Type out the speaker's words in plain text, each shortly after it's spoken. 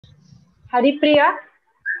Haripriya?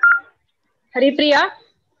 Haripriya?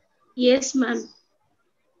 Yes, ma'am.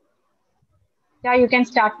 Yeah, you can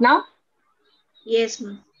start now. Yes,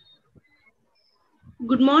 ma'am.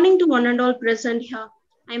 Good morning to one and all present here.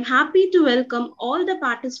 I'm happy to welcome all the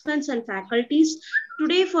participants and faculties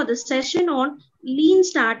today for the session on Lean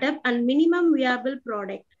Startup and Minimum Viable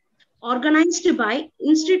Product, organized by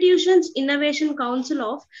Institutions Innovation Council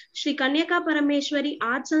of Sri Kanyaka Parameshwari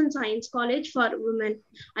Arts and Science College for Women.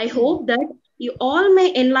 I hope that you all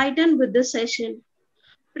may enlighten with this session.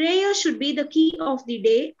 Prayer should be the key of the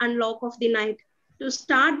day and lock of the night. To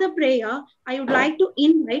start the prayer, I would like to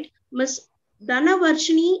invite Ms.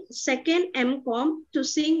 Dhanavarshini, 2nd M.Com, to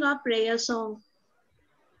sing a prayer song.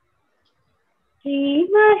 Shri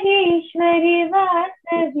Maheshwari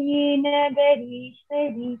Vasavi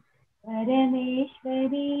Nagarishwari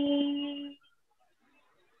Parameshwari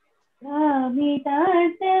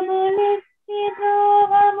Kamitatsamulistya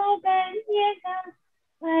Bhavamukanyaka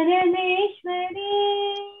Parameshwari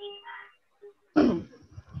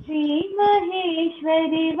Shri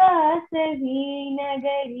Maheshwari Vasavi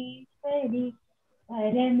Nagarishwari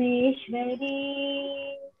Parameshwari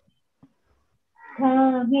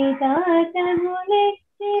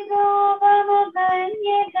Kamitatsamulistya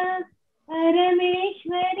Bhavamukanyaka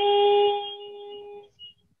Parameshwari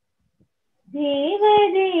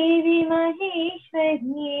Devadevi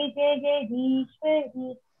Maheshwari Jagadishwari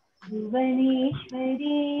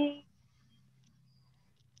Bhuvaneshwari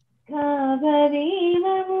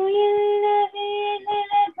Kavavemamuyalla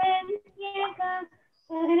Vedala Kanyaka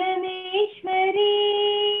Parameshwari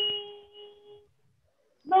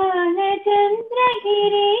Balachandra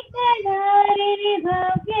Kiritadharini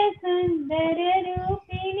Bhavya Sundara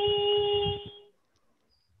Rupini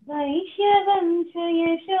Vaishyavancha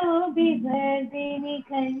Yashobhivardhini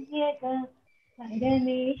Kanyaka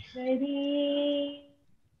Parameshwari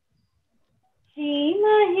Shri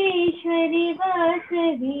Maheshwari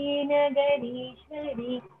Vasavi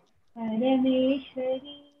Nagarishwari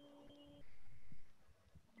Parameshwari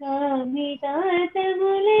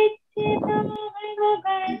Kamitatsamulistya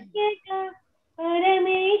Bhavamukanyaka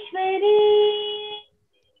Parameshwari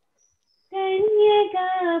Kanyaka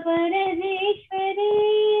Parameshwari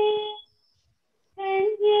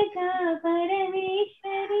Kanyaka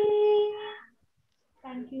Parameshwari.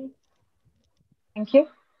 Thank you. Thank you.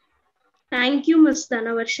 Thank you, Ms.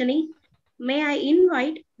 Dhanavarshini. May I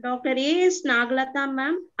invite Dr. A.S. Nagalata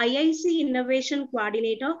ma'am, IIC Innovation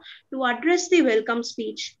Coordinator, to address the welcome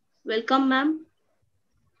speech. Welcome, ma'am.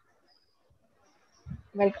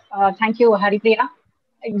 Well, thank you, Haripriya.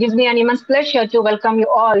 It gives me an immense pleasure to welcome you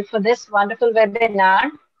all for this wonderful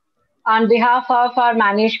webinar. On behalf of our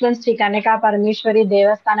management, Sri Kanyaka Parameshwari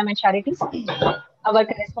Devasthanam and Charities, our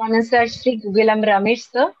correspondent sir, Sri Gugilam Ramesh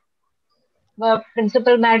sir, our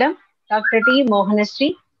principal madam, Dr. T.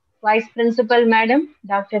 Mohanasri, vice principal madam,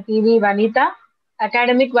 Dr. P.V. Vanita,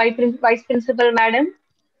 academic vice principal madam,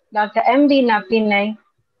 Dr. M.B. Napinai,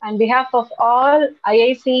 on behalf of all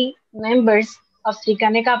IIC members of Sri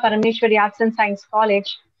Kanyaka Parameshwari Arts and Science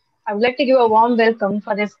College, I would like to give a warm welcome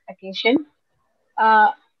for this occasion.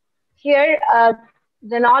 Here,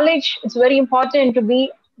 the knowledge is very important to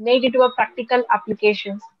be made into a practical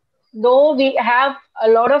applications. Though we have a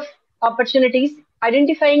lot of opportunities,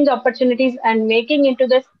 identifying the opportunities and making into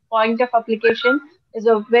this point of application is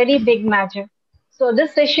a very big matter. So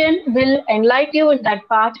this session will enlighten you in that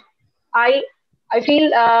part. I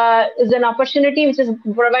feel is an opportunity which is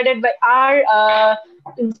provided by our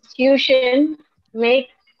institution, make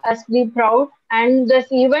us be proud, and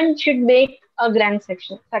this event should make a grand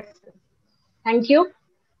success. Thank you.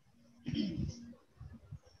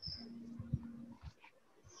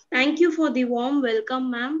 Thank you for the warm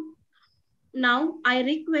welcome, ma'am. Now, I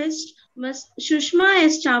request Ms. Shushma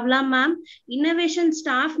S. Chawla, ma'am, Innovation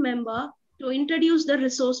Staff Member, to introduce the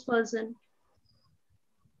resource person.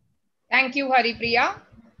 Thank you, Haripriya.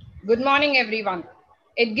 Good morning, everyone.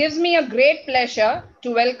 It gives me a great pleasure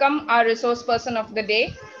to welcome our resource person of the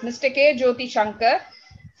day, Mr. K. Jyoti Shankar,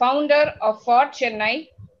 founder of Fort Chennai,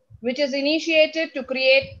 which is initiated to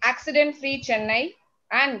create accident-free Chennai,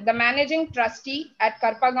 and the managing trustee at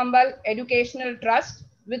Karpagambal Educational Trust,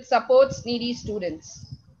 which supports needy students.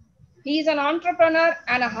 He is an entrepreneur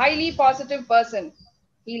and a highly positive person.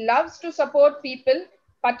 He loves to support people,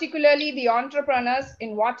 particularly the entrepreneurs,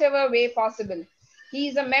 in whatever way possible. He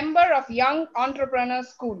is a member of Young Entrepreneur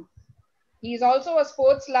School. He is also a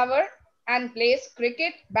sports lover and plays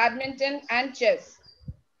cricket, badminton, and chess.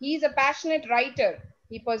 He is a passionate writer.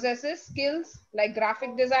 He possesses skills like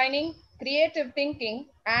graphic designing, creative thinking,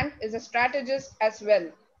 and is a strategist as well.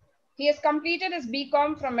 He has completed his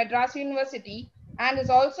BCom from Madras University and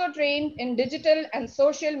is also trained in digital and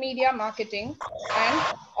social media marketing,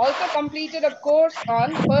 and also completed a course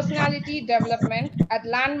on personality development at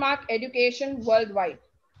Landmark Education Worldwide.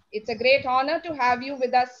 It's a great honor to have you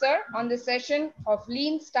with us, sir, on this session of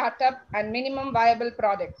Lean Startup and Minimum Viable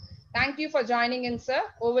Product. Thank you for joining in, sir.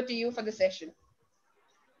 Over to you for the session.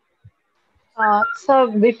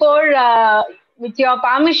 So before, with your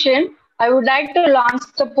permission, I would like to launch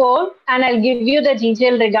the poll and I'll give you the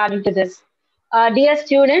detail regarding to this. Dear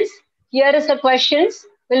students, here is the questions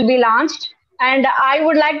will be launched and I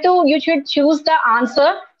would like to, you should choose the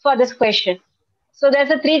answer for this question. So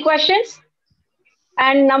there's a 3 questions.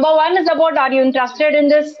 And number 1 is about, are you interested in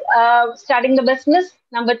this starting the business?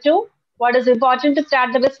 Number 2, what is important to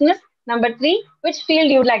start the business? Number 3, which field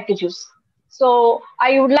you would like to choose? So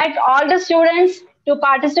I would like all the students to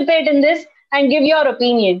participate in this and give your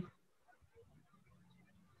opinion.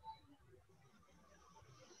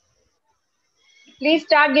 Please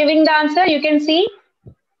start giving the answer. You can see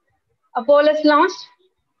a poll is launched.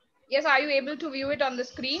 Yes, are you able to view it on the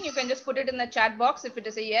screen? You can just put it in the chat box if it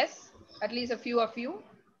is a yes, at least a few of you.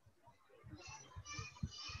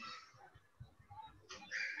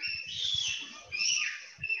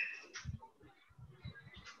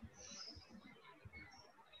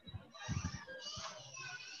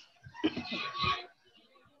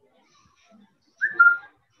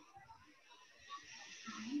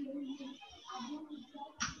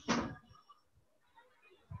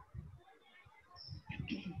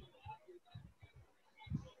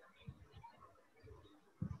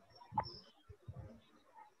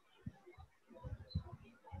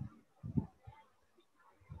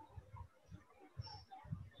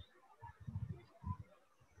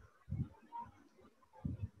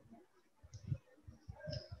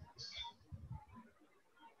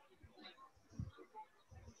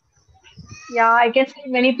 Yeah, I can see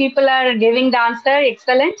many people are giving the answer.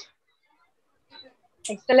 Excellent.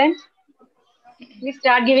 Excellent. Please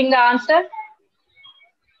start giving the answer.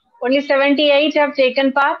 Only 78 have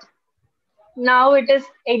taken part. Now it is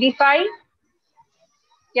 85.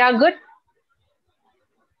 Yeah, good.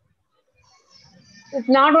 It's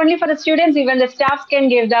not only for the students, even the staffs can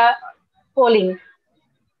give the polling.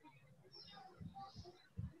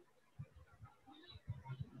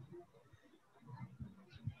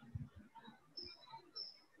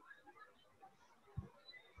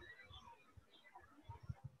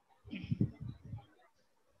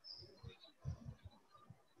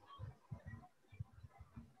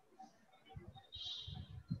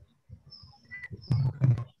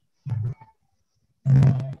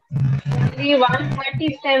 Only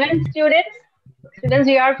 137 students. Students,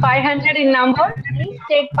 we are 500 in number. Please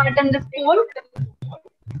take part in this poll.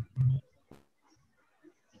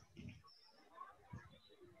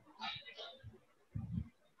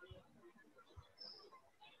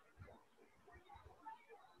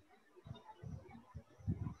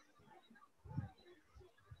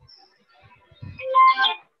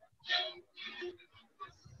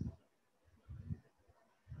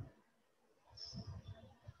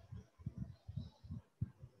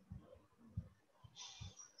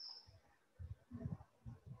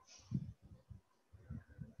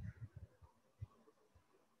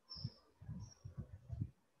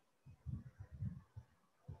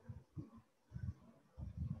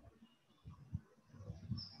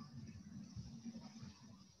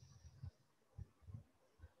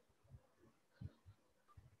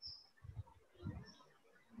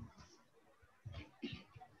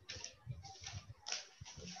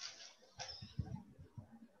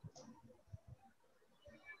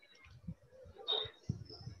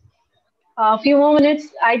 A few more minutes.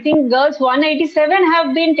 I think girls 187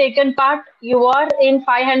 have been taken part. You are in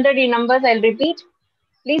 500 in numbers. I'll repeat.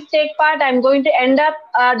 Please take part. I'm going to end up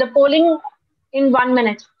the polling in 1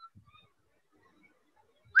 minute.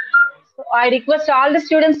 So I request all the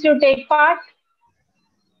students to take part.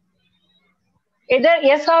 Either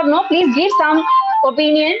yes or no. Please give some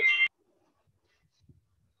opinion.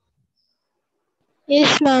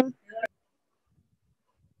 Yes, ma'am.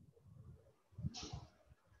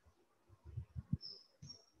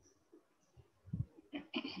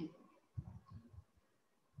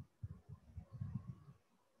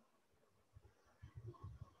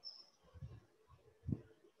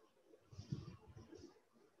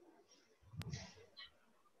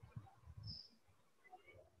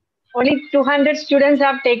 Only 200 students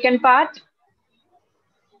have taken part.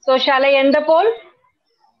 So shall I end the poll?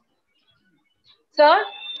 Sir,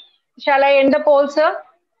 shall I end the poll, sir?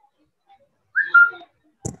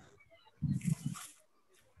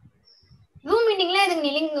 Zoom meeting la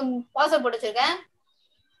idhukku link pause podu vechiruken.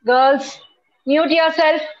 Girls, mute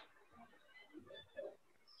yourself.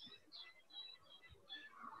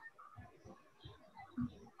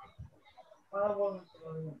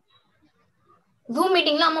 Zoom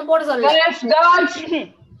மீட்டிங்ல அம்மா போட சொல்லு. Girls.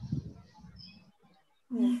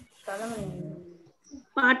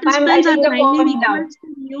 Participants are writing the kindly point down. requested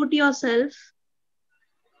to mute yourself.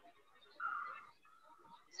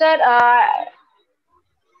 Sir,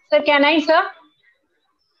 sir, can I, sir?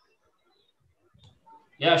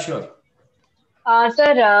 Yeah, sure.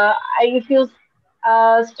 Sir, if you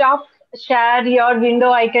stop share your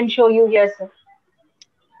window, I can show you here, sir.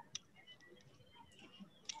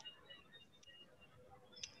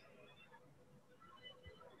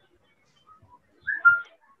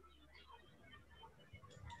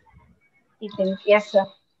 Yes, sir.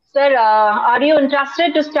 Sir, are you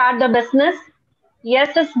interested to start the business?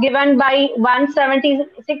 Yes is given by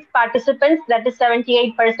 176 participants, that is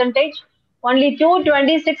 78%. Only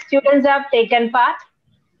 226 students have taken part.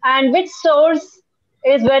 And which source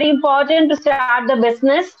is very important to start the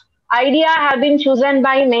business? Idea have been chosen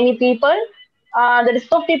by many people. That is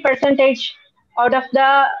 50% out of the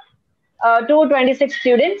 226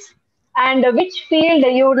 students. And which field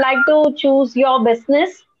you would like to choose your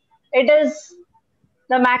business? It is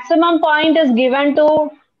the maximum point is given to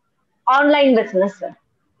online business.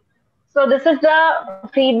 So this is the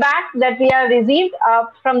feedback that we have received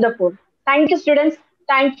from the pool. Thank you, students.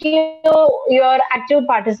 Thank you your active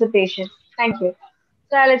participation. Thank you.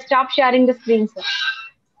 So let's stop sharing the screen, sir.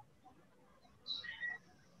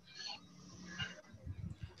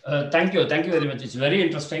 Thank you very much. It's very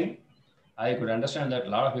interesting. I could understand that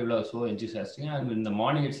a lot of people are so enthusiastic, and in the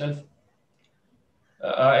morning itself,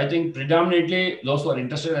 I think predominantly those who are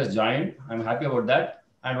interested has joined. I'm happy about that.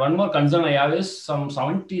 And one more concern I have is some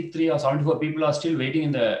 73 or 74 people are still waiting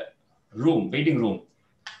in the waiting room.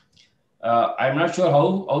 I'm not sure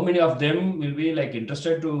how many of them will be like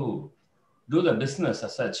interested to do the business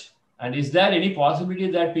as such. And is there any possibility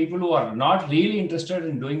that people who are not really interested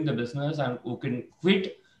in doing the business and who can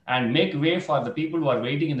quit and make way for the people who are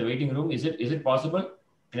waiting in the waiting room? Is it possible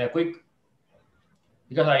in a quick?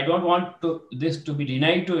 Because I don't want this to be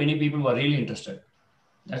denied to any people who are really interested.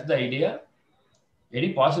 That's the idea. Any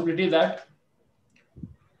possibility that?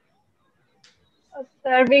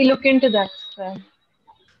 Sir, we look into that, sir.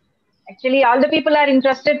 Actually, all the people are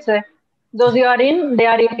interested, sir. Those who are in, they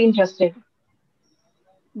are interested.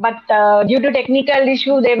 But due to technical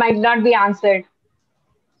issue, they might not be answered.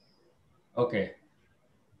 Okay.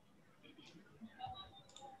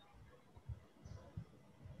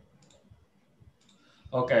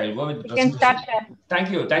 Okay, I'll go with the presentation. Can start, sir.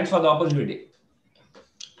 Thank you. Thanks for the opportunity.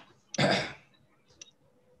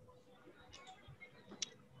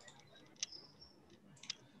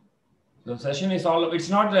 The session is it's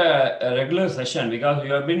not a regular session because we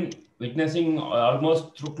have been witnessing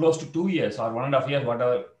almost close to 2 years or 1.5 years,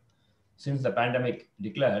 whatever, since the pandemic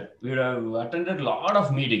declared. We have attended a lot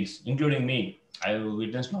of meetings, including me. I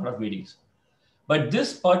witnessed a lot of meetings. But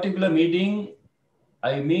this particular meeting,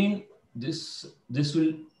 I mean, this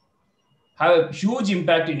will have a huge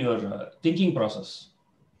impact in your thinking process.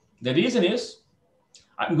 The reason is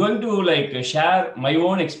I'm going to share my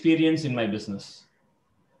own experience in my business.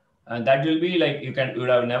 And that will be like, you would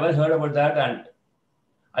have never heard about that. And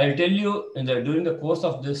I'll tell you during the course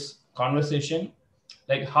of this conversation,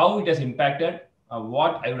 like how it has impacted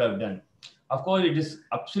what I would have done. Of course, it is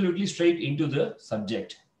absolutely straight into the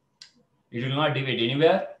subject. It will not deviate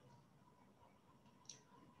anywhere.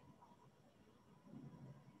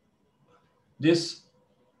 This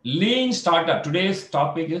lean startup, today's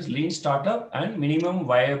topic is lean startup and minimum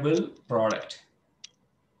viable product.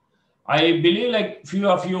 I believe like few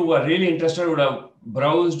of you who are really interested would have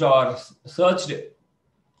browsed or searched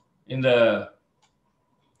in the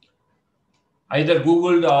either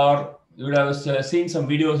Googled or you would have seen some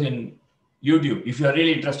videos in YouTube if you are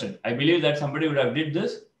really interested. I believe that somebody would have did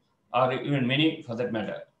this, or even many for that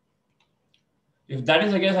matter. If that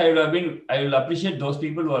is the case, I will appreciate those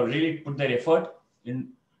people who have really put their effort in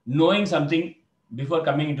knowing something before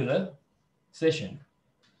coming into the session.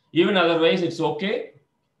 Even otherwise, it's okay.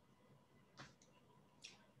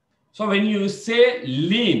 So when you say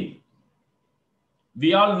lean,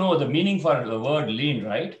 we all know the meaning for the word lean,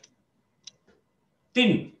 right?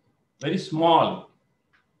 Thin, very small.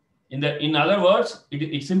 In other words,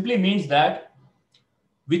 it simply means that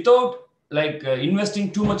without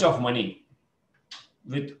investing too much of money,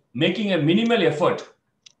 with making a minimal effort,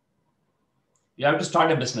 you have to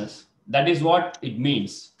start a business. That is what it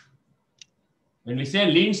means. When we say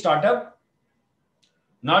lean startup,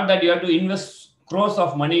 not that you have to invest crores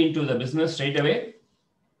of money into the business straight away.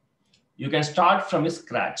 You can start from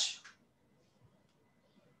scratch.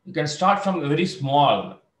 You can start from very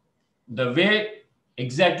small, the way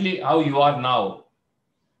exactly how you are now.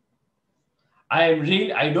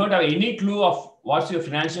 I don't have any clue of what's your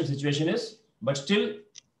financial situation is, but still,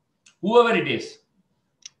 whoever it is,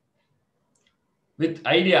 with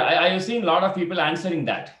idea, I have seen a lot of people answering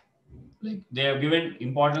that. Like they have given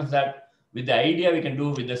importance that with the idea we can do,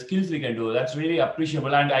 with the skills we can do. That's really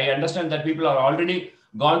appreciable. And I understand that people are already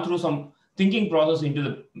gone through some thinking process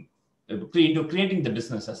into creating the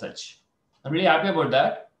business as such. I'm really happy about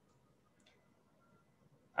that.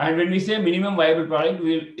 And when we say minimum viable product,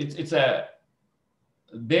 it's a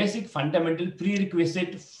basic fundamental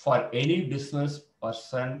prerequisite for any business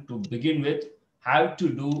person to begin with, have to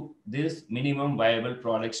do this minimum viable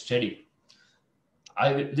product study.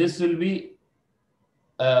 This will be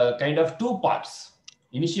kind of two parts.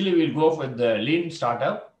 Initially, we'll go for the lean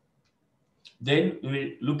startup. Then we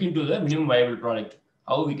will look into the minimum viable product,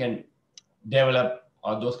 how we can develop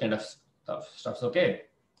all those kind of stuff. Okay.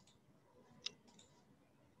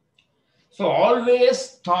 So always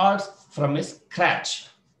start from a scratch,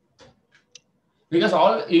 because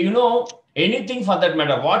anything for that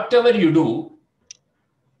matter, whatever you do,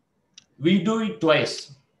 we do it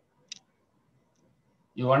twice.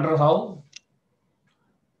 You wonder how?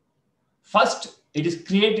 First, it is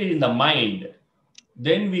created in the mind.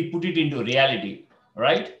 Then we put it into reality,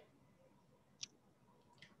 right?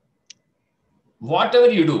 Whatever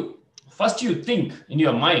you do, first you think in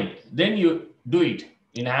your mind, then you do it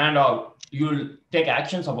in hand, or you'll take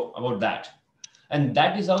actions about that. And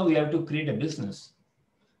that is how we have to create a business.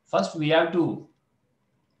 First, we have to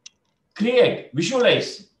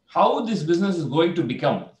visualize how this business is going to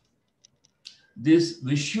become. This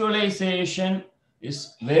visualization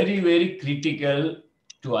is very, very critical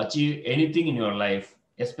to achieve anything in your life,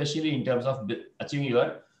 especially in terms of achieving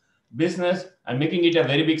your business and making it a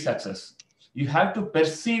very big success. You have to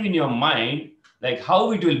perceive in your mind like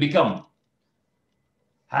how it will become.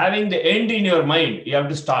 Having the end in your mind, you have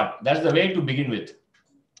to start. That's the way to begin with.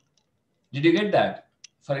 Did you get that?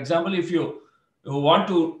 For example, if you want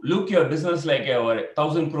to look your business like over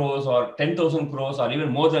 1,000 crores or 10,000 crores or even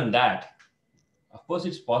more than that, of course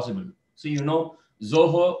it's possible. So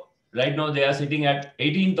Zoho, right now they are sitting at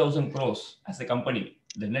 18,000 crores as a company.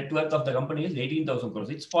 The net worth of the company is 18,000 crores.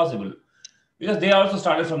 It's possible because they also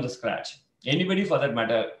started from the scratch. Anybody for that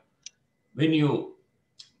matter, when you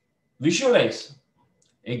visualize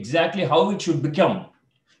exactly how it should become,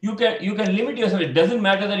 you can limit yourself. It doesn't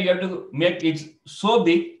matter that you have to make it so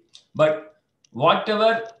big, but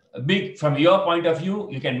whatever big from your point of view,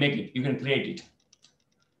 you can make it, you can create it.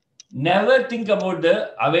 Never think about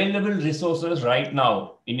the available resources right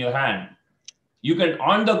now in your hand. You can,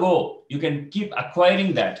 on the go, you can keep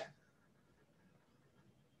acquiring that.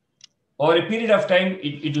 Over a period of time,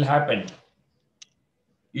 it will happen.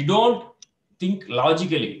 You don't think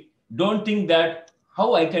logically. Don't think that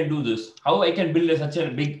how I can do this, how I can build such a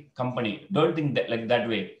big company. Don't think that like that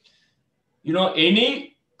way.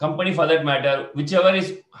 Any company for that matter, whichever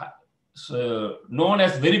is known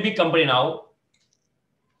as very big company now,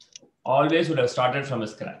 always would have started from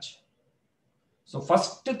scratch. So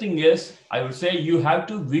first thing is, I would say you have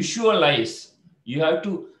to visualize, you have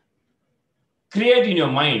to create in your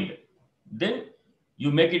mind, then you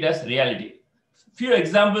make it as reality. Few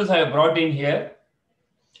examples I have brought in here.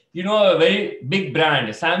 A very big brand,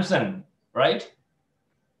 Samsung, right?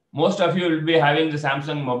 Most of you will be having the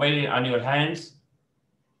Samsung mobile on your hands.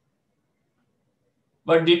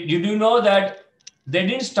 But did you know that they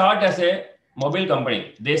didn't start as a mobile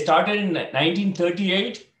company? They started in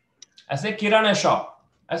 1938 as a Kirana shop,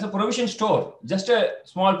 as a provision store, just a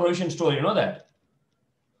small provision store. You know that?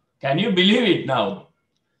 Can you believe it now?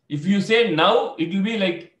 If you say now, it will be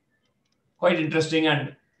like quite interesting,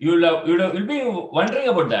 and you'll be wondering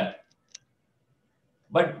about that.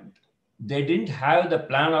 But they didn't have the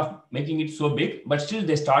plan of making it so big, but still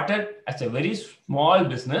they started as a very small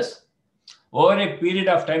business. Over a period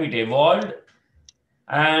of time, it evolved.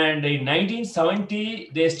 And in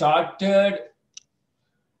 1970, they started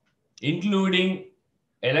including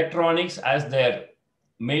electronics as their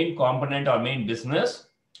main component or main business.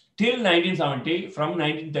 Till 1970, from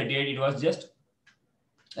 1938, it was just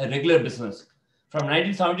a regular business. From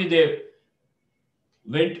 1970, they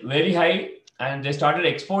went very high and they started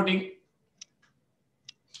exporting.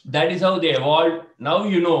 That is how they evolved. Now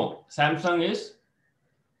Samsung is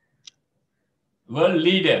world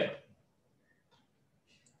leader.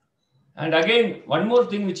 And again, one more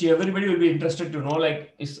thing which everybody will be interested to know,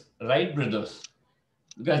 is Wright brothers,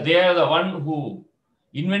 because they are the one who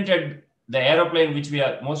invented the aeroplane which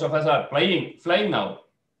most of us are flying now.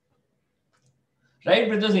 Wright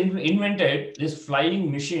brothers invented this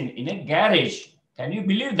flying machine in a garage. Can you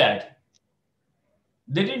believe that?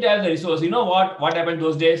 They didn't have the resource. You know what happened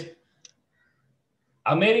those days?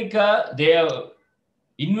 America, they have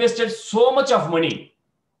invested so much of money.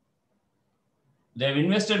 They've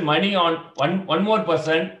invested money on one more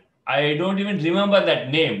person. I don't even remember that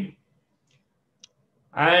name.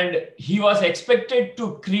 And he was expected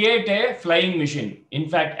to create a flying machine. In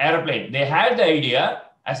fact, airplane. They had the idea.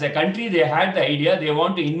 As a country, they had the idea. They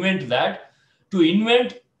want to invent that. To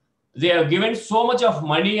invent, they have given so much of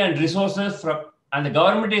money and resources from, and the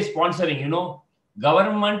government is sponsoring,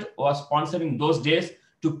 government was sponsoring those days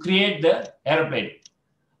to create the airplane.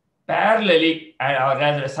 Parallelly, or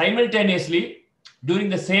rather simultaneously, during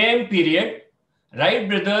the same period, Wright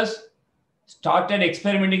brothers started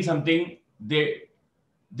experimenting something. They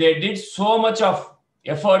did so much of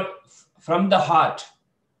effort from the heart,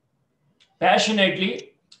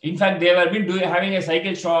 passionately. In fact, they were been having a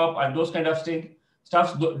cycle shop and those kind of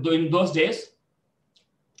stuff in those days.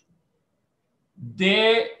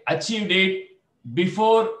 They achieved it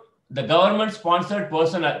before the government sponsored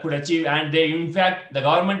person could achieve, and in fact, the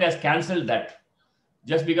government has cancelled that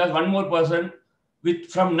just because one more person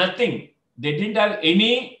from nothing. They didn't have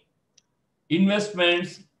any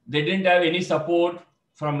investments. They didn't have any support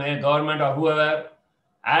from a government or whoever.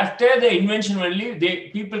 After the invention only,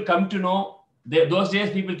 people come to know, those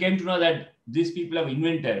days people came to know that these people have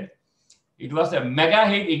invented. It was a mega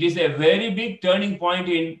hit. It is a very big turning point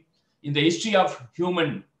in the history of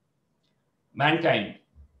mankind.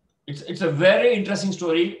 It's a very interesting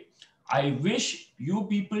story. I wish you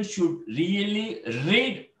people should really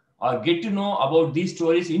read or get to know about these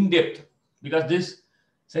stories in depth, because this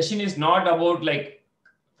session is not about like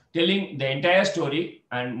telling the entire story,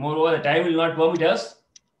 and moreover, the time will not permit us.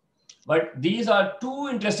 But these are two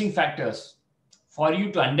interesting factors for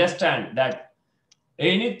you to understand that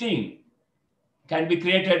anything can be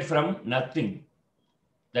created from nothing.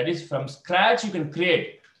 That is, from scratch you can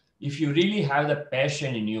create if you really have the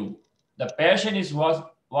passion in you. The passion is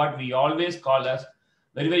what we always call as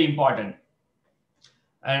very, very important.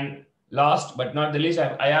 And last but not the least,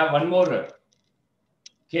 I have one more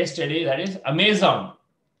case study, that is Amazon.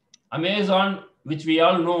 Amazon, which we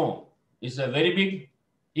all know, is a very big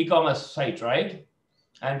e-commerce site, right?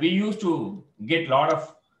 And we used to get a lot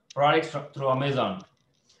of products through Amazon.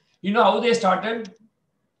 You know how they started?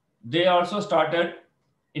 They also started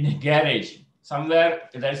in a garage. Somewhere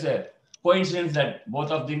there's a coincidence that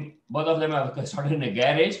both of them have started in a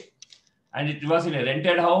garage, and it was in a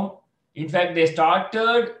rented home. In fact, they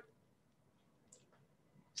started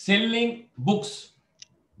selling books.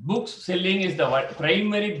 Books selling is the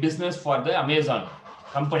primary business for the Amazon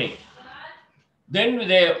company. Then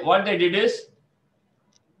what they did is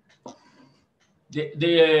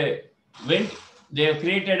they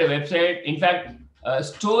created a website. In fact,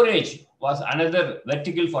 storage was another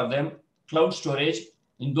vertical for them, cloud storage.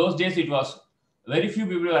 In those days, it was very few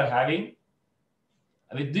people were having.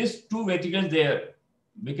 With these two verticals, they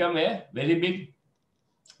become a very big,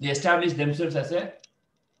 they established themselves as a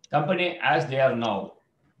company as they are now.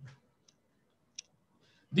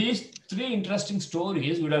 These three interesting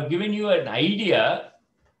stories would have given you an idea,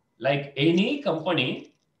 like any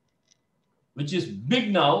company which is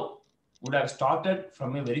big now would have started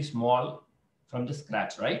from a very small, from the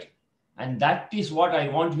scratch, right? And that is what I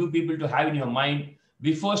want you people to have in your mind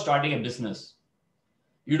before starting a business.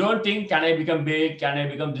 You don't think, can I become big? Can I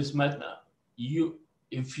become this much?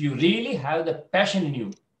 If you really have the passion in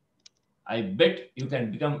you, I bet you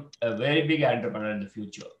can become a very big entrepreneur in the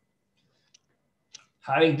future.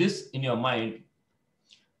 Having this in your mind,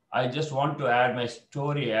 I just want to add my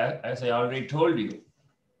story, as I already told you.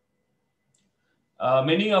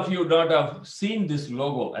 Many of you don't have seen this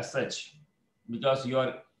logo as such, because you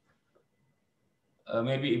are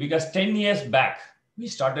maybe because 10 years back, we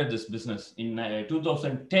started this business. In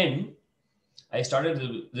 2010, I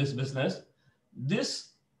started this business. This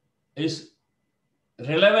is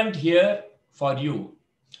relevant here for you.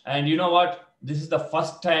 And you know what? This is the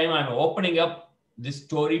first time I'm opening up this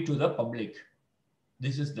story to the public.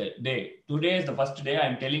 This is the day. Today is the first day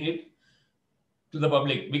I'm telling it to the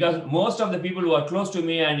public, because most of the people who are close to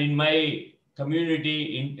me and in my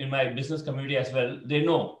community, in my business community as well, they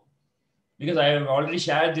know, because I have already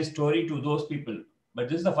shared this story to those people. But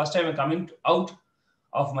this is the first time I'm coming out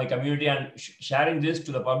of my community and sharing this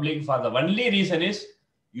to the public. For the only reason is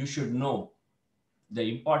you should know the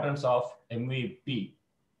importance of MVP,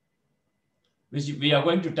 which we are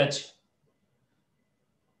going to touch.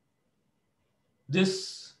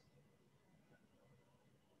 This,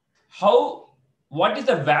 what is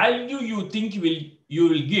the value you think you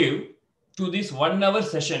will give to this 1 hour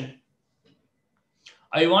session?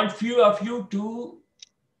 I want few of you to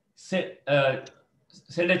send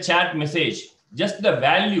a chat message, just the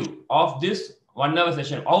value of this 1 hour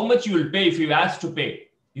session, how much you will pay if you ask to pay?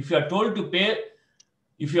 If you are told to pay,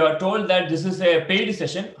 if you are told that this is a paid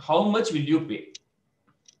session, how much will you pay?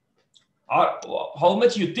 Or how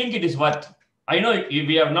much you think it is worth? I know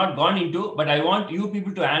we have not gone into, but I want you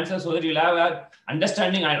people to answer so that you'll have an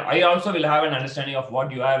understanding. And I also will have an understanding of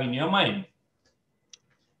what you have in your mind.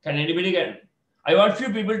 Can anybody get? I want few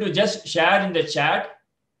people to just share in the chat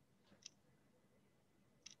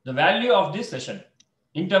the value of this session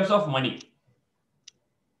in terms of money.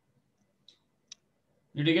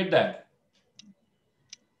 Did you get that?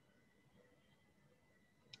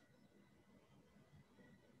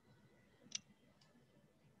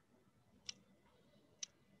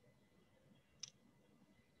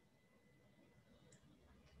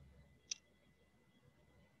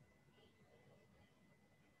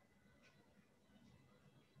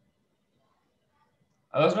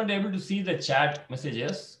 I was not able to see the chat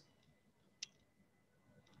messages.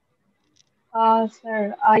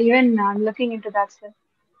 Sir, even I'm looking into that, sir.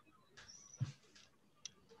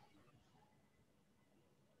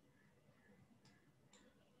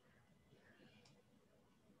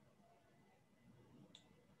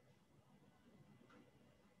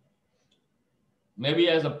 Maybe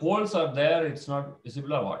as the polls are there, it's not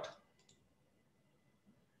visible or what?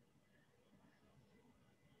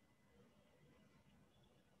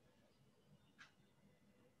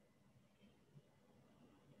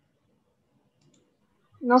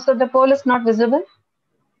 No, sir, the poll is not visible.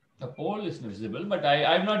 The poll is visible, but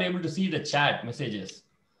I'm not able to see the chat messages.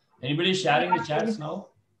 Anybody sharing the chats now?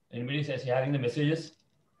 Anybody says sharing the messages?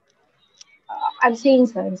 I'm seeing,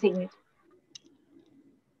 sir. I'm seeing it.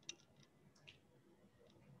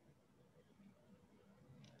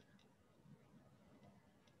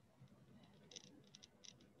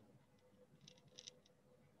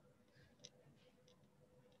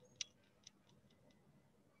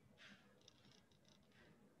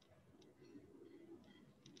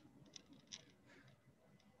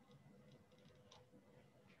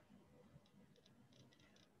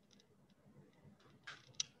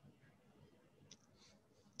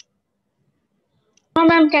 No,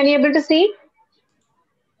 ma'am, can you able to see?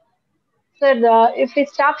 Sir, if we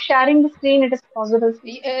stop sharing the screen, it is possible.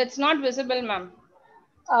 It's not visible, ma'am.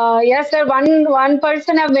 Yes, sir. One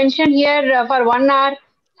person have mentioned here for 1 hour,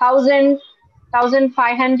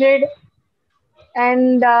 1,500,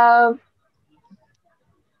 and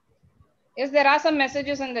Yes, there are some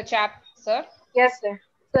messages in the chat, sir. yes, sir.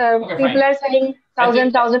 So Okay, people fine. are saying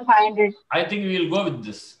 1,000, 1,500. I think we will go with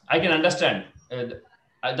this. I can understand.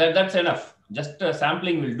 That's enough. Just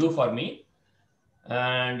sampling will do for me.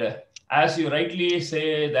 And as you rightly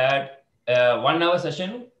say that 1 hour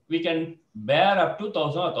session, we can bear up to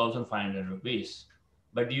 1,000 or 1,500 rupees.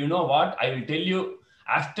 But you know what? I will tell you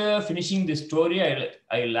after finishing this story,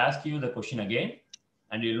 I'll ask you the question again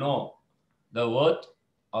and you'll know the worth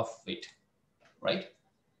of it, right?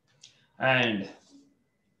 And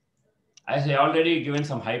as I already given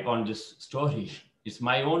some hype on this story, it's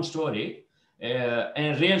my own story,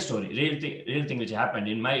 a real story, real thing which happened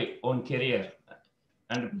in my own career,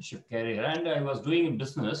 entrepreneurship career. And I was doing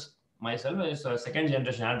business myself as a second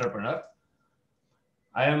generation entrepreneur.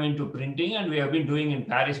 I am into printing and we have been doing in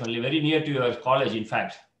Paris only, very near to your college, in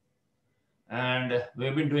fact. And we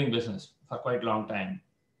have been doing business for quite a long time.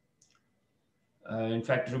 In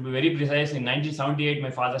fact, to be very precise, in 1978,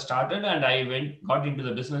 my father started and I got into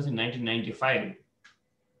the business in 1995.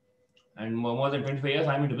 And more than 25 years,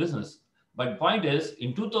 I'm into business. But the point is,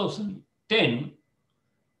 in 2010,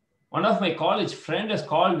 one of my college friends has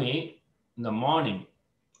called me in the morning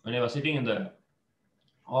when I was sitting in the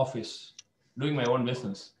office doing my own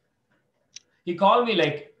business. He called me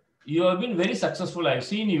like, you have been very successful. I've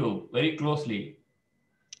seen you very closely.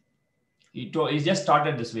 He just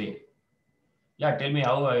started this way. Yeah, tell me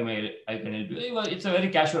how I can help you. It's a very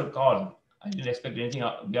casual call. I didn't expect anything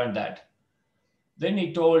beyond that. Then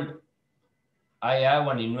he told, I have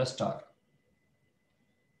an investor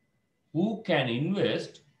who can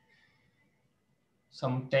invest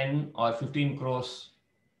some 10 or 15 crores.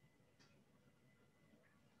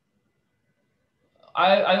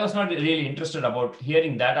 I was not really interested about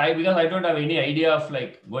hearing that because I don't have any idea of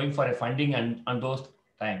like going for a funding and those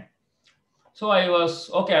time. So I was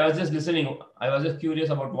just listening. I was just curious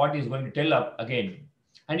about what he's going to tell up again.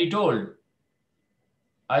 And he told,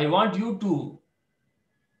 I want you to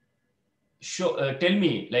tell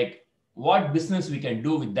me like what business we can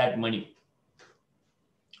do with that money.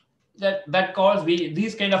 That calls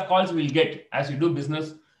these kind of calls we'll get as you do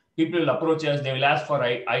business. People will approach us, they will ask for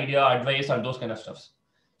idea, advice, and those kind of stuffs.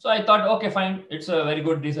 So I thought, okay, fine, it's a very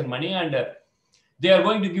good, decent money. And they are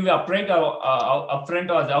going to give you upfront or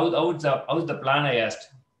how's the plan? I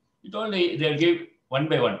asked. He told me they'll give one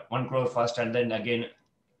by one, 1 crore first, and then again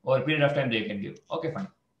over a period of time they can give. Okay, fine.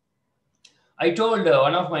 I told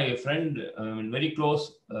one of my friend, very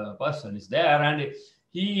close person is there, and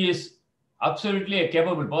he is absolutely a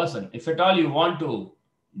capable person. If at all you want to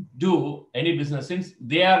do any business, since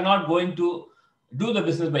they are not going to do the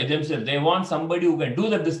business by themselves, they want somebody who can do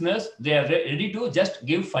the business. They are ready to just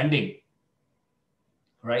give funding,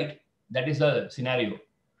 right? That is the scenario.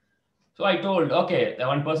 So I told, okay, the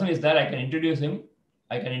one person is there. I can introduce him.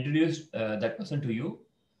 I can introduce that person to you.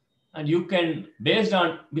 And you can, based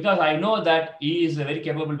on, because I know that he is a very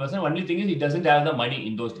capable person. Only thing is he doesn't have the money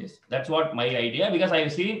in those days. That's what my idea, because I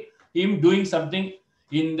see him doing something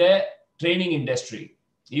in the training industry.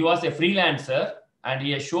 He was a freelancer and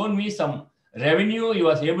he has shown me some revenue he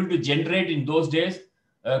was able to generate in those days,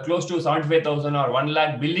 close to 75,000 or 1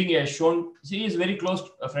 lakh billing. He has shown. He is very close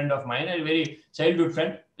a friend of mine, a very childhood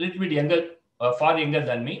friend, a little bit younger, far younger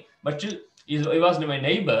than me, but still he was my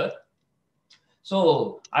neighbor.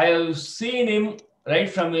 So I have seen him right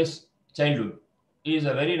from his childhood. He is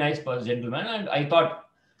a very nice gentleman, and I thought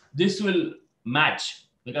this will match,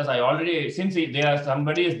 because I already, since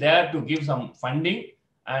somebody is there to give some funding,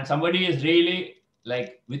 and somebody is really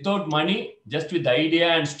like without money, just with the idea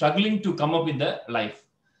and struggling to come up in the life.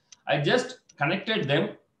 I just connected them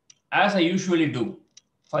as I usually do.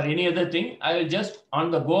 For any other thing, I will just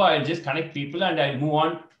on the go, I'll just connect people and I'll move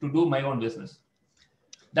on to do my own business.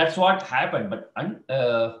 That's what happened. But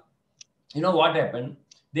you know what happened?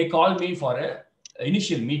 They called me for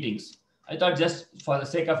initial meetings. I thought just for the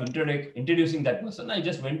sake of introducing that person, I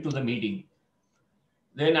just went to the meeting.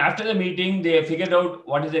 Then after the meeting, they figured out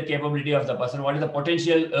what is the capability of the person, what is the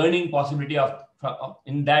potential earning possibility of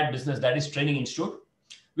in that business, that is Training Institute,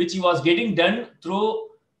 which he was getting done through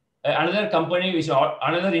another company,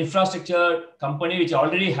 another infrastructure company, which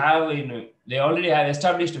they already have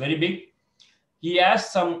established very big. He has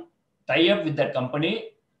some tie-up with that company.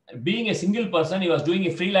 Being a single person, he was doing a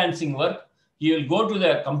freelancing work. He will go to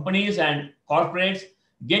the companies and corporates,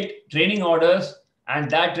 get training orders, and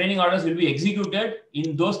that training orders will be executed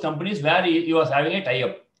in those companies where he was having a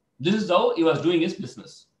tie-up. This is how he was doing his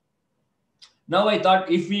business. Now I thought,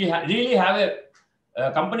 if we really have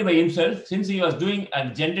a company by himself, since he was doing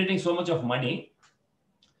and generating so much of money,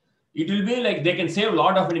 it will be like they can save a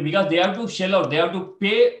lot of money, because they have to shell out, they have to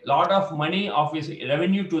pay a lot of money of his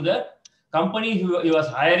revenue to the company he was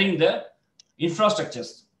hiring the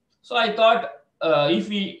infrastructures. So I thought, if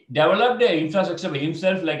he developed the infrastructure by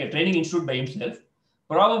himself, like a training institute by himself,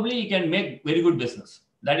 probably he can make very good business.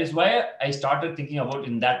 That is why I started thinking about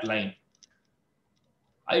in that line.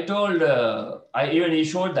 I told, he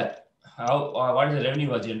showed that what is the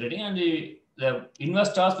revenue was generating, and the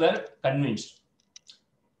investors were convinced.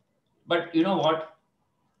 But you know what?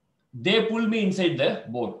 They pulled me inside the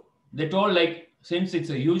board. They told, like, since it's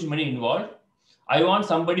a huge money involved, I want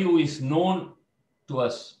somebody who is known to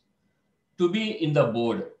us to be in the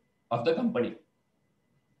board of the company.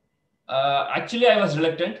 Actually, I was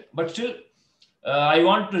reluctant, but still, I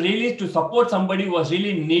want to really to support somebody who was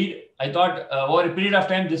really in need. I thought over a period of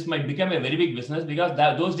time, this might become a very big business, because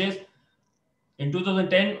those days, in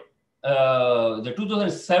 2010, the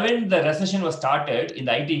 2007, the recession was started in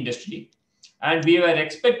the IT industry, and we were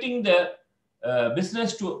expecting the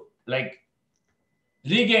business to like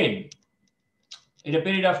regain in a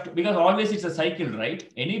period of, because always it's a cycle,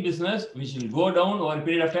 right? Any business which will go down over a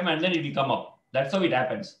period of time and then it will come up. That's how it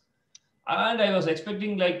happens. And I was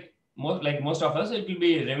expecting, like most of us, it will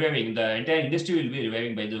be reviving. The entire industry will be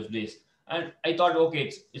reviving by those days. And I thought,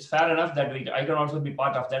 okay, it's fair enough that I can also be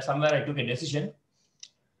part of that. Somewhere I took a decision.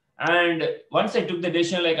 And once I took the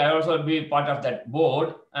decision, like I also be part of that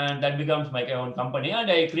board, and that becomes my own company. And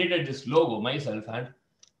I created this logo myself, and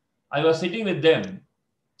I was sitting with them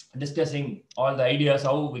discussing all the ideas,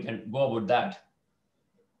 how we can go about that.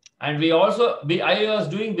 And I was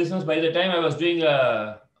doing business by the time. I was doing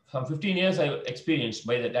some 15 years I experienced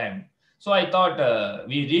by the time. So I thought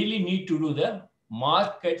we really need to do the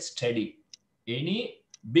market study. Any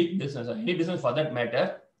big business, or any business for that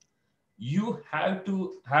matter, you have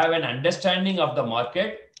to have an understanding of the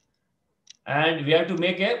market, and we have to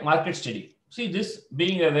make a market study. See, this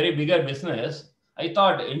being a very bigger business, I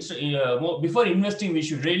thought before investing, we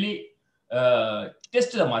should really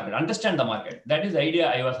test the market, understand the market. That is the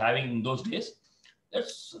idea I was having in those days.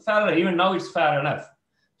 That's fair enough. Even now, it's fair enough.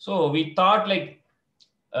 So we thought, like,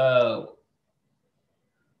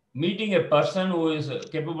 meeting a person who is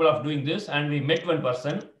capable of doing this, and we met one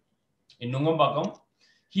person in Nungampakam.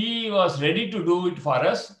 He was ready to do it for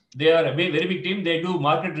us, They are a very big team. They do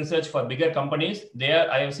market research for bigger companies.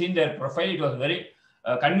 I have seen their profile. It was very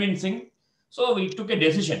convincing. So we took a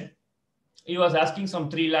decision. He was asking some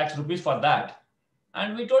 3 lakhs rupees for that.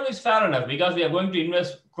 And we told it's fair enough because we are going to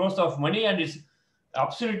invest crores of money and it's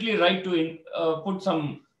absolutely right to put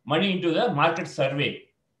some money into the market survey.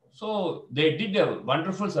 So they did a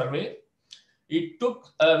wonderful survey. It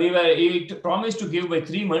took, it promised to give by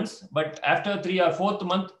 3 months, but after 3 or 4th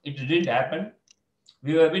month, it didn't happen.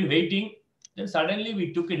 We have been waiting. Then suddenly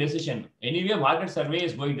we took a decision. Anyway, market survey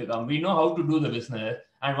is going to come. We know how to do the business.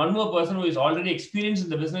 And one more person who is already experienced in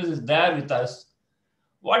the business is there with us.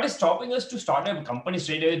 What is stopping us to start a company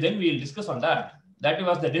straight away? Then we'll discuss on that. That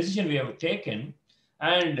was the decision we have taken.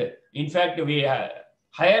 And in fact, we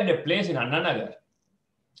hired a place in Annanagar.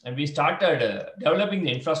 And we started developing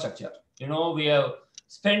the infrastructure. You know, we have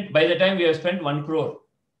spent, by the time we have spent 1 crore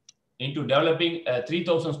into developing a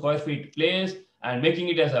 3,000 square feet place and making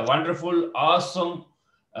it as a wonderful, awesome,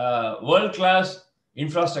 world-class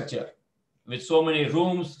infrastructure with so many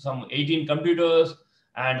rooms, some 18 computers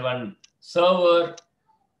and 1 server,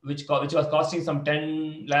 which was costing some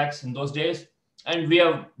 10 lakhs in those days. And we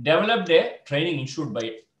have developed a training institute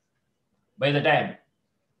by the time.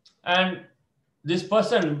 And this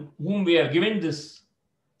person whom we have given this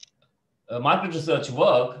market research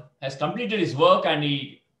work has completed his work and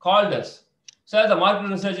he called us. Sir, the market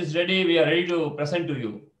research is ready. We are ready to present to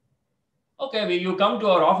you. Okay, you come to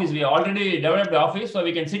our office. We already developed the office, so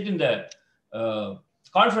we can sit in the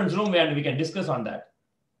conference room and we can discuss on that.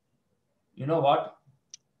 You know what?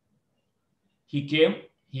 He came,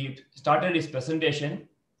 he started his presentation.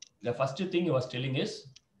 The first thing he was telling is,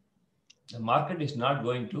 the market is not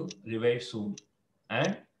going to revive soon.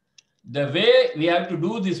 And the way we have to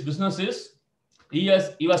do this business is, he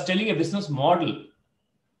was telling a business model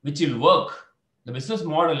which will work. The business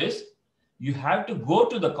model is, you have to go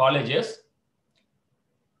to the colleges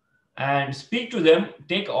and speak to them,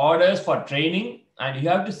 take orders for training, and you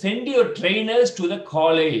have to send your trainers to the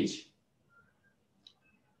college.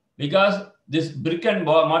 Because this brick and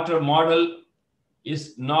mortar model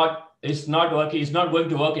is not working, is not going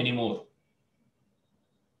to work anymore.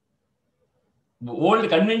 The old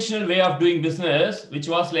conventional way of doing business, which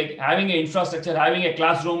was like having an infrastructure, having a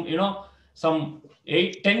classroom, you know, some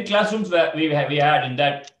 10 classrooms where we had in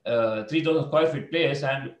that 3,000 square feet place,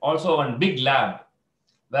 and also one big lab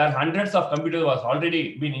where hundreds of computers was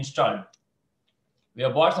already been installed. We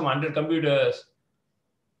have bought some 100 computers.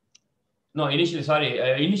 No, initially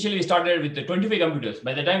we started with the 25 computers.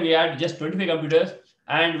 By the time we had just 25 computers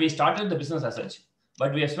and we started the business as such.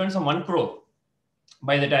 But we have spent some 1 crore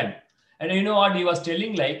by the time. And you know what he was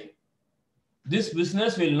telling, like, this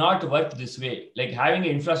business will not work this way, like having an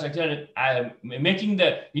infrastructure and making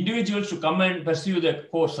the individuals to come and pursue the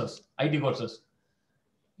courses, IT courses.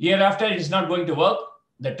 Year after, it is not going to work.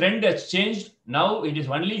 The trend has changed. Now it is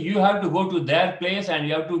only you have to go to their place and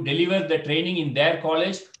you have to deliver the training in their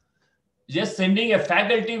college. Just sending a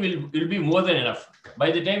faculty will be more than enough.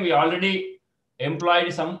 By the time we already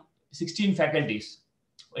employed some 16 faculties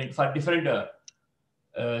for different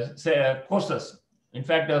courses. In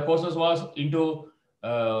fact, the courses was into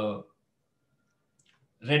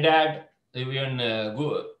Red Hat, even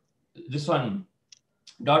this one,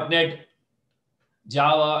 .NET,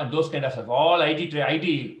 Java, and those kind of stuff. All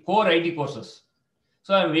core IT courses.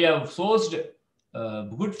 So we have sourced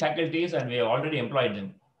good faculties and we have already employed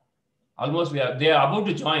them. Almost they are about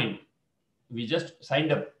to join. We just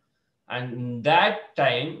signed up. And that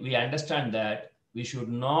time we understand that we should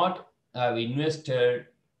not have invested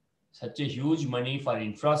such a huge money for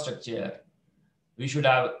infrastructure. We should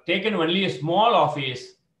have taken only a small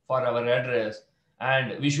office for our address,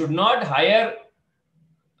 and we should not hire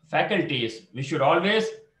faculties. We should always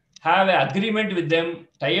have an agreement with them,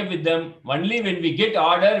 tie up with them. Only when we get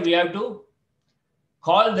order, we have to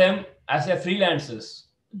call them as a freelancers.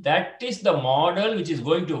 That is the model which is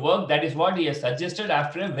going to work. That is what he has suggested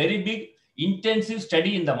after a very big intensive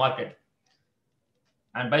study in the market.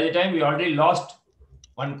 And by the time we already lost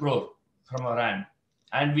 1 crore from our hand,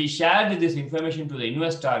 and we shared this information to the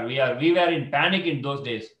investor. We were in panic in those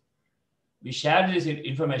days. We shared this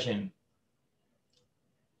information.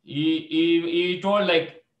 He told,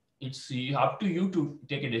 like, it's up to you to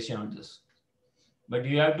take a decision on this, but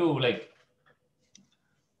you have to, like,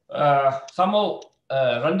 somehow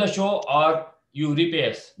run the show or you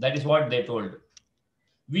repay us. That is what they told.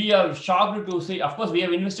 We are shocked to see. Of course, we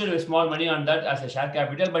have invested a small money on that as a share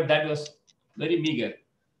capital, but that was very meager.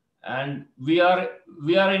 And we are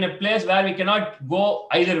in a place where we cannot go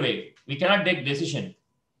either way. We cannot take decision.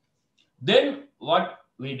 Then what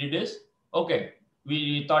we did is, okay,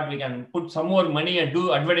 we thought we can put some more money and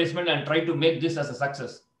do advertisement and try to make this as a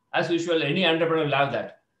success. As usual, any entrepreneur will have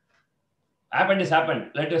that. Happened is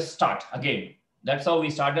happened. Let us start again. That's how we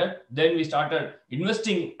started. Then we started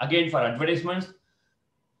investing again for advertisements.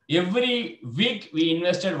 Every week we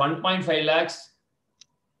invested 1.5 lakhs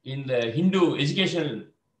in the Hindu Educational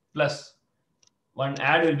Plus. One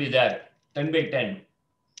ad will be there, 10 by 10.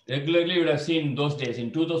 Regularly you would have seen those days.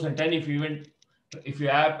 In 2010, if you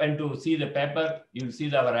happen to see the paper, you will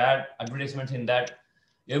see our advertisements in that.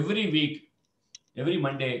 Every week, every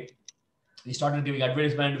Monday, we started giving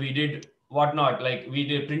advertisement. We did whatnot, like we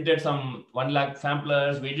did printed some 1 lakh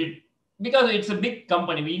samplers. We did, because it's a big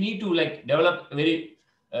company, we need to like develop very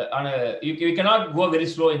we cannot go very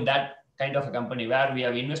slow in that kind of a company where we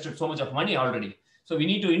have invested so much of money already. So we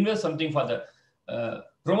need to invest something for the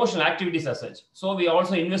promotional activities as such. So we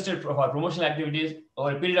also invested for promotional activities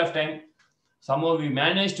over a period of time. Somehow we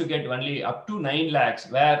managed to get only up to 9 lakhs,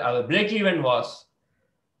 where our break even was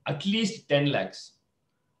at least 10 lakhs.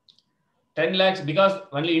 10 lakhs, because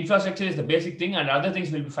only infrastructure is the basic thing and other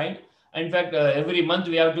things will be fine. In fact, every month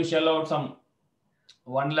we have to shell out some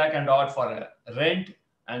 1 lakh and odd for rent,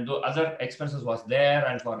 and the other expenses was there,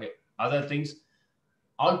 and for other things.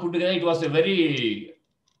 All put together, it was a very,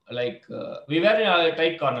 like, we were in a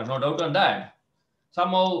tight corner, no doubt on that.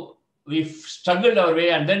 Somehow we struggled our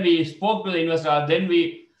way, and then we spoke to the investor. Then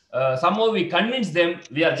we, somehow we convinced them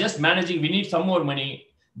we are just managing, we need some more money.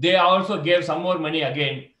 They also gave some more money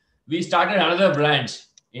again. We started another branch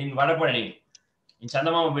in Vadapani, in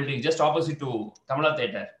Chandamama building, just opposite to Kamala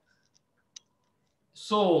Theatre.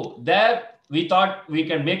 So there we thought we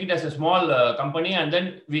can make it as a small company, and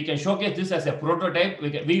then we can showcase this as a prototype.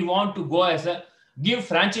 We want to go as a give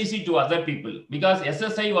franchisee to other people, because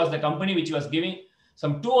SSI was the company which was giving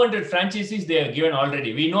some 200 franchisees they have given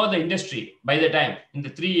already. We know the industry by the time in the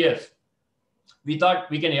 3 years. We thought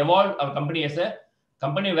we can evolve our company as a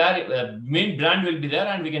company where the main brand will be there,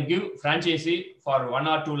 and we can give franchisee for 1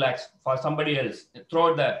 or 2 lakhs for somebody else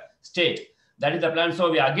throughout the state. That is the plan.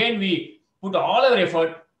 So we put all our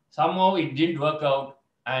effort. Somehow it didn't work out.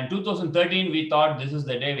 And 2013, we thought this is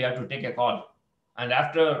the day we have to take a call. And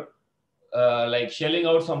after like shelling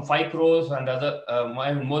out some 5 crores and other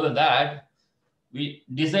more than that, we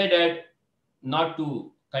decided not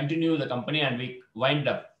to continue the company, and we wind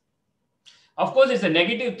up. Of course, it's a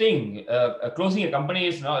negative thing. Closing a company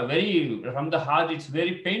is not very, from the heart, it's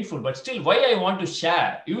very painful. But still, why I want to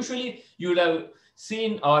share? Usually, you would have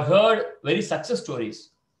seen or heard very success stories.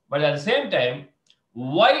 But at the same time,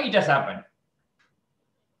 why it has happened?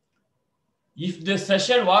 If the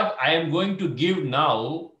session what I am going to give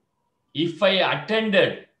now, if I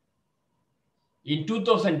attended in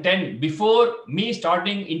 2010, before me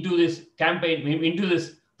starting into this campaign, into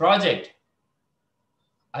this project,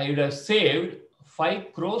 I would have saved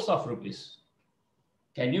 5 crores of rupees.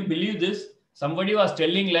 Can you believe this? Somebody was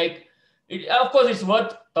telling like, of course it's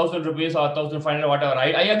worth 1,000 rupees or 1,500, whatever.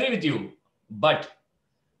 I agree with you. But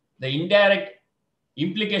the indirect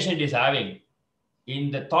implication it is having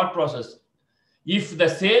in the thought process, if the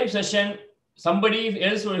same session somebody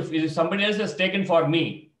else has taken for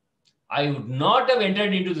me, I would not have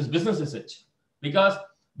entered into this business research, because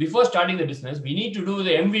before starting the business, we need to do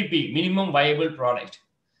the MVP, minimum viable product.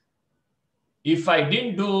 If I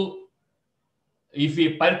didn't do, if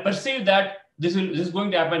we perceive that this is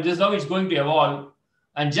going to happen, this is how it's going to evolve,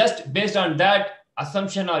 and just based on that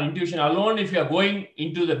assumption or intuition alone, if you are going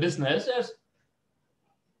into the business, there's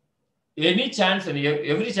any chance and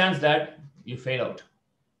every chance that you fail out.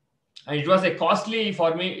 And it was a costly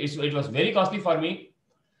for me. It was very costly for me.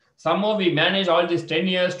 Somehow we managed all these 10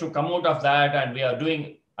 years to come out of that, and we are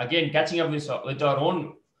doing again, catching up with our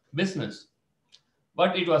own business.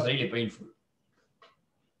 But it was really painful.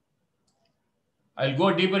 I'll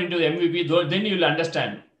go deeper into the MVP, though, then you will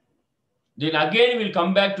understand. Then again, we'll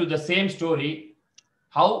come back to the same story,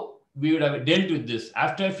 how we would have dealt with this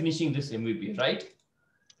after finishing this MVP, right?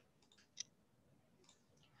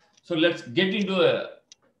 So let's get into a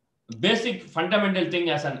basic fundamental thing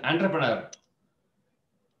as an entrepreneur.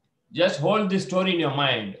 Just hold this story in your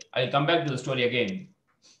mind. I'll come back to the story again.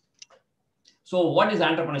 So what is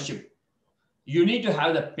entrepreneurship? You need to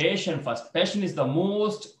have the passion first. Passion is the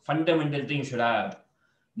most fundamental thing you should have.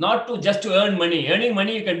 Not to just to earn money. Earning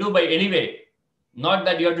money you can do by any way. Not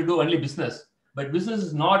that you have to do only business. But business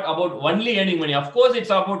is not about only earning money. Of course, it's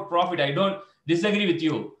about profit. I don't disagree with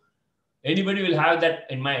you. Anybody will have that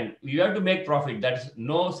in mind. You have to make profit. That's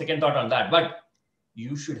no second thought on that. But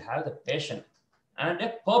you should have the passion and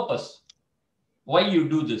a purpose. Why you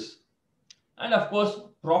do this. And of course,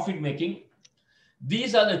 profit making.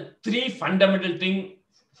 These are the 3 fundamental things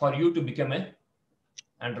for you to become a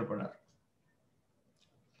entrepreneur.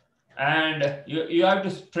 And you have to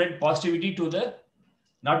spread positivity to the,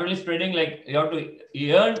 not only spreading, like you have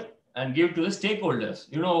to earn and give to the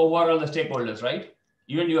stakeholders. You know, overall the stakeholders, right?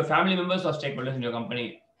 Even your family members are stakeholders in your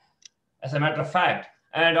company, as a matter of fact.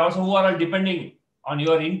 And also who are all depending on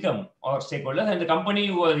your income or stakeholders, and the company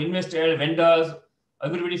who are invested, vendors,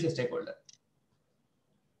 everybody is a stakeholder.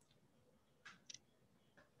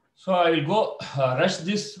 So I will go rush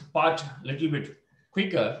this part a little bit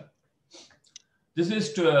quicker. This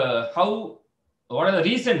is to what are the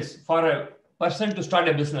reasons for a person to start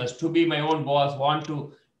a business, to be my own boss, want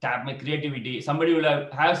to tap my creativity. Somebody will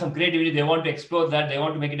have some creativity, they want to explore that, they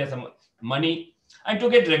want to make it as some money, and to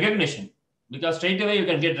get recognition. Because straight away you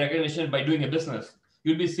can get recognition by doing a business.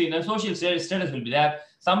 You'll be seen, and social status will be there.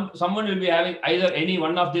 Someone will be having either any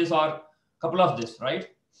one of this or a couple of this, right?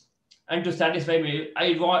 And to satisfy me,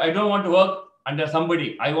 I don't want to work under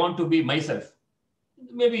somebody. I want to be myself.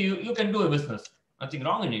 Maybe you can do a business. Nothing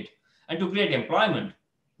wrong in it. And to create employment,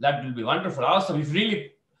 that will be wonderful, awesome. If you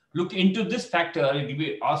really look into this factor, it will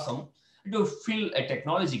be awesome. To fill a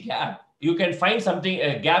technology gap, you can find something,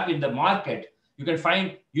 a gap in the market. You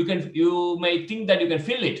may think that you can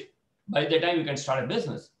fill it. By the time you can start a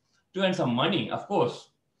business to earn some money, of course,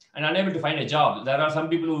 and unable to find a job. There are some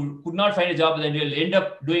people who could not find a job, then they'll end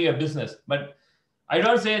up doing a business. But I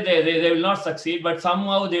don't say they will not succeed, but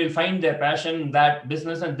somehow they will find their passion in that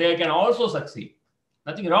business and they can also succeed.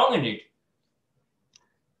 Nothing wrong in it.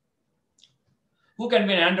 Who can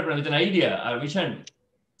be an entrepreneur with an idea or vision,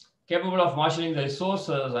 capable of marshalling the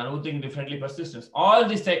resources and who think differently, persistence? All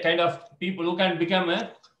these kind of people who can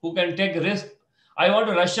who can take risk. I want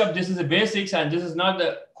to rush up. This is the basics, and this is not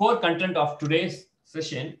the core content of today's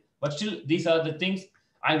session, but still these are the things.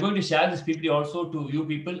 I'm going to share this PPT also to you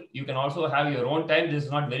people. You can also have your own time. This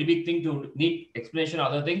is not very big thing to need explanation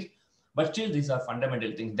of other things, but still these are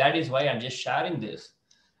fundamental things. That is why I'm just sharing this.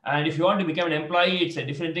 And if you want to become an employee, it's a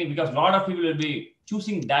different thing, because a lot of people will be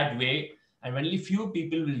choosing that way, and only few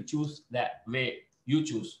people will choose that way you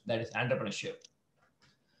choose. That is entrepreneurship.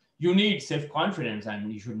 You need self-confidence,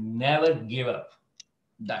 and you should never give up.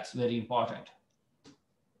 That's very important.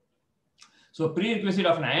 So prerequisite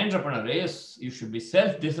of an entrepreneur is you should be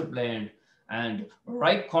self-disciplined and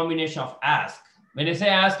right combination of ask. When I say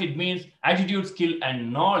ask, it means attitude, skill,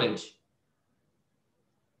 and knowledge.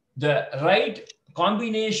 The right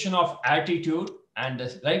combination of attitude and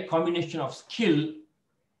the right combination of skill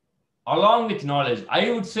along with knowledge.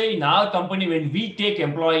 I would say in our company, when we take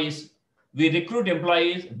employees, we recruit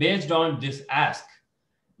employees based on this ask.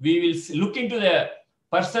 We will look into the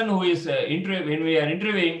person who is when we are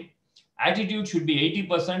interviewing. Attitude should be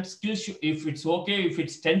 80%, skills if it's okay, if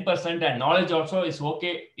it's 10%, and knowledge also is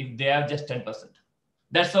okay if they have just 10%.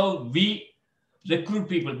 That's how we recruit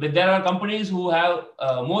people. But there are companies who have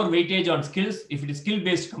more weightage on skills if it is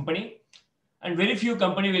skill-based company, and very few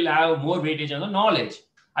company will have more weightage on the knowledge.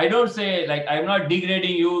 I don't say, like, I'm not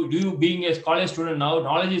degrading you being a college student now.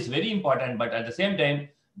 Knowledge is very important, but at the same time,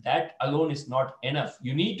 that alone is not enough.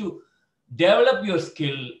 You need to develop your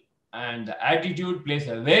skill, and the attitude plays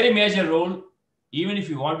a very major role, even if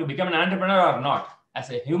you want to become an entrepreneur or not. As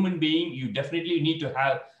a human being, you definitely need to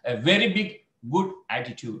have a very big, good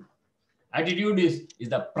attitude. Attitude is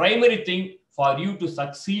the primary thing for you to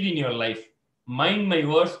succeed in your life. Mind my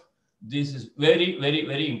words, this is very, very,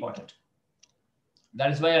 very important.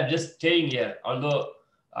 That is why I'm just staying here. Although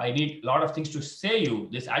I need a lot of things to say you,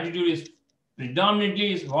 this attitude is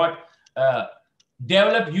predominantly is what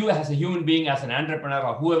develop you as a human being, as an entrepreneur,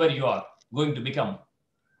 or whoever you are going to become.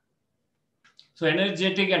 So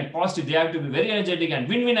energetic and positive, they have to be very energetic, and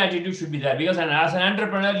win-win attitude should be there, because as an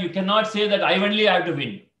entrepreneur, you cannot say that I only have to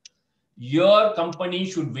win. Your company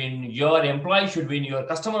should win, your employee should win, your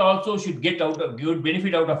customer also should get good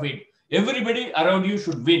benefit out of it. Everybody around you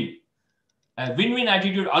should win. A win-win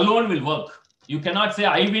attitude alone will work. You cannot say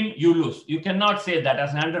I win, you lose. You cannot say that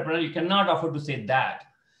as an entrepreneur. You cannot afford to say that.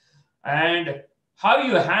 And how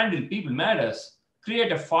you handle people matters.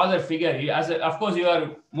 Create a father figure. Of course, you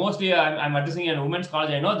are mostly, I'm addressing a women's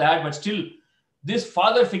college, I know that, but still, this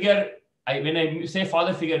father figure, when I say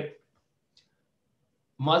father figure,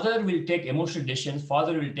 mother will take emotional decisions,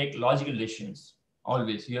 father will take logical decisions.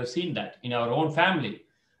 Always. You have seen that in our own family.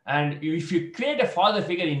 And if you create a father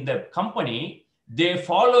figure in the company, they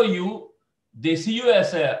follow you, they see you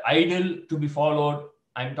as an idol to be followed.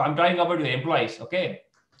 I'm talking about your employees, okay?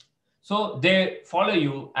 So they follow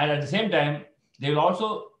you, and at the same time, they will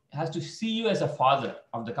also have to see you as a father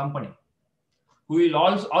of the company, who will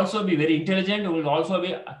also be very intelligent, who will also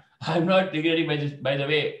be, I'm not degrading by the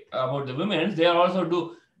way about the women, they also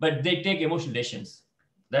do, but they take emotional decisions.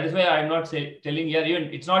 That is why I'm not telling here, even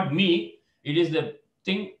it's not me, it is the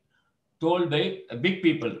thing told by big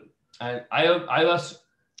people. And I was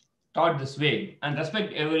taught this way, and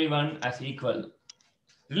respect everyone as equal.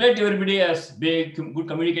 Relate everybody as big, good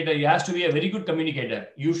communicator. You have to be a very good communicator.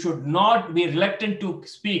 You should not be reluctant to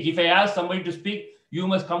speak. If I ask somebody to speak, you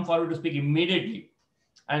must come forward to speak immediately.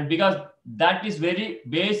 And because that is very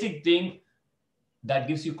basic thing that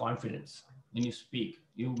gives you confidence when you speak.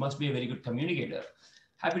 You must be a very good communicator.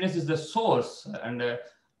 Happiness is the source, and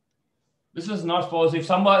business is not supposed. If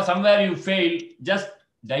somewhere you fail, just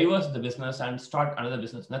diverse the business and start another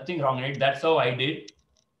business. Nothing wrong in it. That's how I did.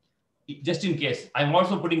 Just in case, I'm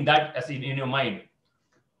also putting that as in your mind.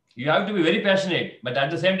 You have to be very passionate, but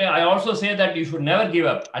at the same time, I also say that you should never give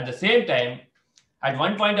up. At the same time, at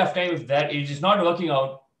one point of time, if that it is not working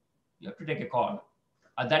out, you have to take a call.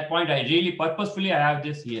 At that point, I really purposefully I have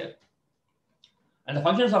this here. And the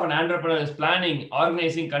functions of an entrepreneur is planning,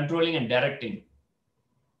 organizing, controlling, and directing.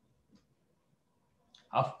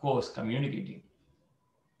 Of course, communicating.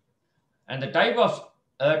 And the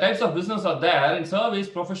types of business are there. In service,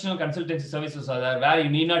 professional consultancy services are there, where you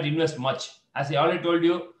need not invest much. As I already told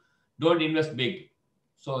you, don't invest big.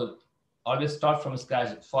 So always start from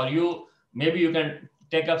scratch. For you, maybe you can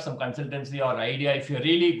take up some consultancy or idea if you're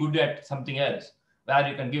really good at something else, where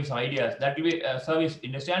you can give some ideas. That will be a service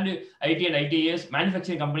industry. And IT and ITS,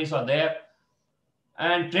 manufacturing companies are there.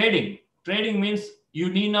 And trading. Trading means you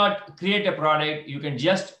need not create a product. You can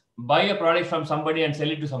just buy a product from somebody and sell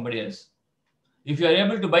it to somebody else. If you are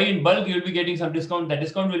able to buy in bulk, you will be getting some discount. The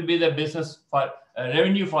discount will be the business for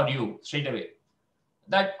revenue for you straight away.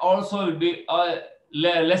 That also will be a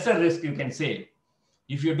lesser risk, you can say.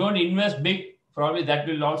 If you don't invest big, probably that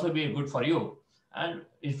will also be good for you. And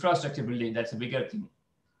infrastructure building, that's a bigger thing.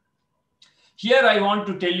 Here I want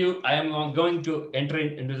to tell you, I am going to enter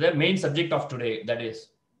into the main subject of today. That is,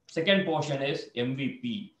 second portion is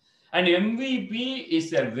MVP. And MVP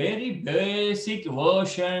is a very basic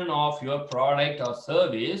version of your product or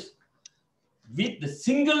service with the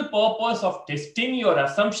single purpose of testing your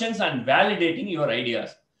assumptions and validating your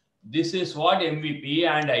ideas. This is what MVP,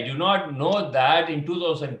 and I do not know that in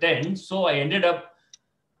 2010. So I ended up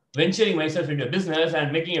venturing myself into business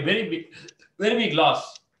and making a very big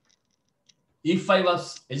loss. If I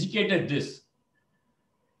was educated this,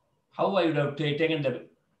 how I would have taken the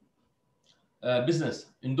business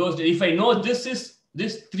in those days. If I know these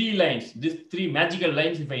three lines, these three magical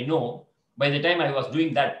lines, if I know, by the time I was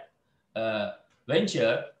doing that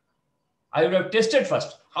venture, I would have tested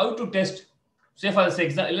first. How to test? Say for this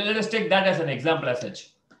example, let us take that as an example as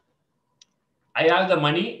such. I have the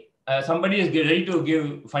money. Somebody is ready to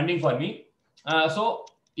give funding for me. So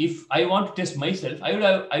if I want to test myself, I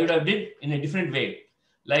would have did in a different way.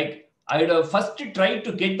 Like I would have first tried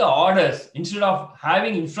to get the orders instead of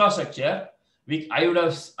having infrastructure.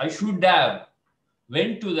 I should have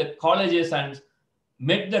went to the colleges and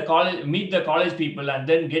meet the college people and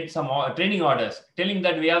then get some training orders, telling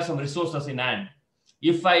that we have some resources in hand.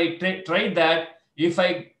 If I tried that, if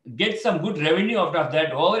I get some good revenue out of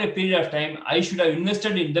that over a period of time, I should have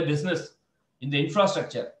invested in the business, in the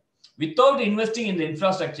infrastructure. Without investing in the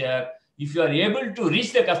infrastructure, if you are able to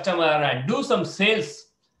reach the customer and do some sales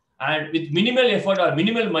and with minimal effort or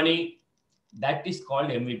minimal money, that is called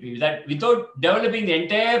MVP. That without developing the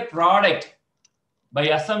entire product by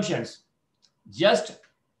assumptions, just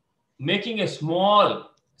making a small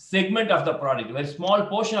segment of the product, a very small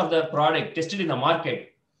portion of the product tested in the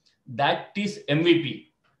market, that is MVP,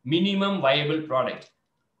 minimum viable product.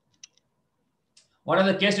 One of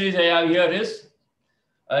the case studies I have here is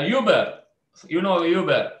Uber. You know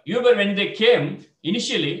Uber. Uber, when they came,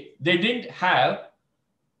 initially, they didn't have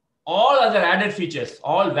all other added features,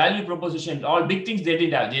 all value propositions, all big things they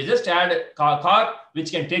didn't have. They just had a car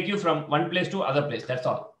which can take you from one place to other place. That's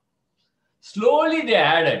all. Slowly they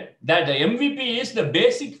added that the MVP is the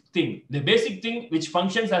basic thing which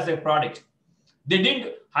functions as a product. They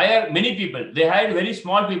didn't hire many people. They hired very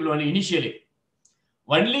small people only initially.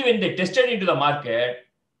 Only when they tested into the market,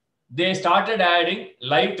 they started adding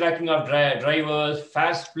live tracking of drivers,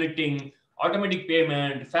 fare splitting, automatic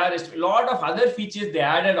payment, a lot of other features they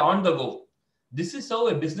added on the go. This is how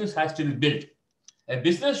a business has to be built. A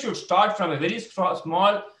business should start from a very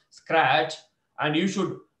small scratch, and you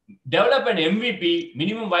should develop an MVP,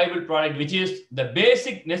 minimum viable product, which is the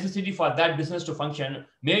basic necessity for that business to function.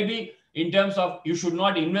 Maybe in terms of you should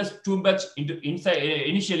not invest too much inside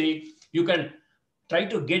initially. You can try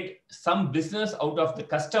to get some business out of the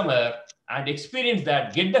customer and experience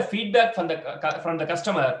that, get the feedback from the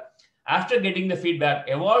customer. After getting the feedback,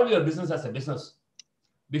 evolve your business as a business.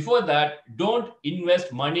 Before that, don't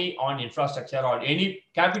invest money on infrastructure or any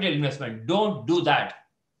capital investment. Don't do that.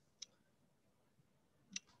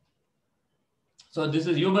 So this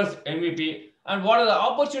is Uber's MVP. And what are the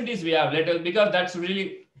opportunities we have later? Because that's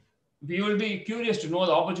really, we will be curious to know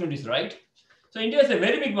the opportunities, right? So India is a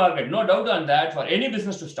very big market, no doubt on that, for any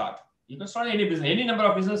business to start. You can start any business, any number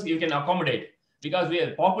of business you can accommodate, because we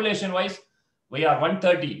are population-wise, we are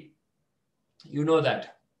 130. You know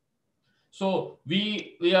that. So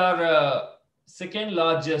we are second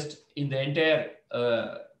largest in the entire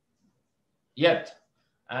earth.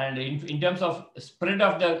 And in terms of spread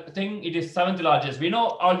of the thing, it is 7th largest. We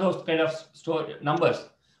know all those kind of numbers.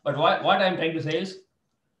 But what I'm trying to say is,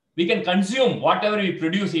 we can consume whatever we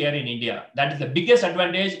produce here in India. That is the biggest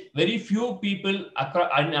advantage. Very few people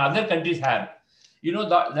in other countries have. You know,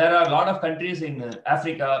 there are a lot of countries in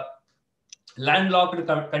Africa, landlocked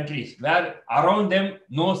countries, where around them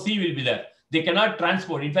no sea will be there. They cannot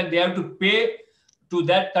transport. In fact, they have to pay to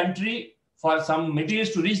that country for some materials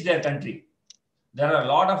to reach their country. There are a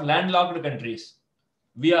lot of landlocked countries.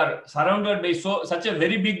 We are surrounded by such a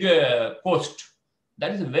very big coast.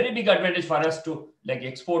 That is a very big advantage for us to like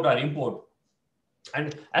export or import.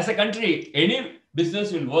 And as a country, any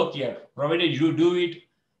business will work here, provided you do it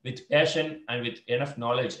with passion and with enough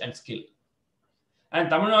knowledge and skill. And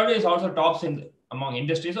Tamil Nadu is also tops among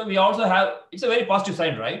industries. So we also have, it's a very positive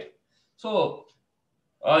sign, right? So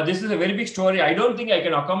this is a very big story. I don't think I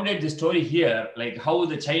can accommodate this story here, like how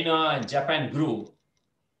the China and Japan grew.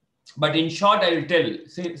 But in short, I will tell,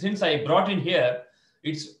 since I brought in here,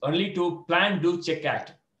 it's only to plan, do, check,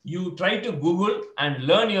 act. You try to Google and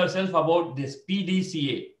learn yourself about this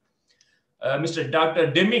PDCA. Mr. Dr.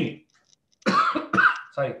 Deming,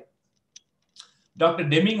 sorry, Dr.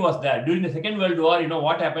 Deming was there during the Second World War. You know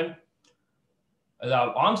what happened? The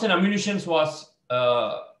arms and ammunitions was,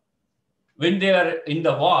 when they were in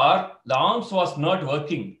the war, the arms was not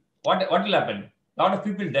working. What will happen? A lot of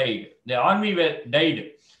people died. The army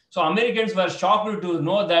died. So Americans were shocked to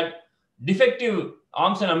know that defective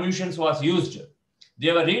arms and ammunitions was used.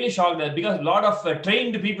 They were really shocked because a lot of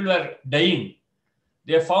trained people were dying.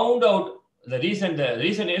 They found out the reason. The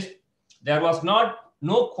reason is there was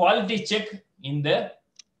no quality check in the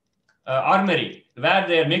armory where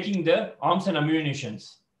they are making the arms and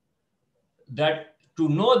ammunitions. That to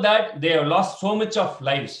know that they have lost so much of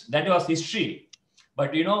lives. That was history.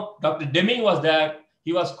 But you know, Dr. Deming was there.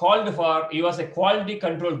 He was called for, he was a quality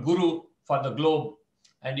control guru for the globe.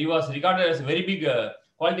 And he was regarded as a very big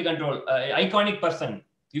quality control, iconic person.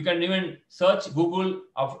 You can even search Google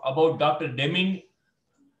about Dr. Deming.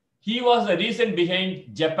 He was the reason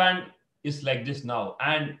behind Japan is like this now.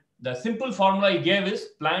 And the simple formula he gave is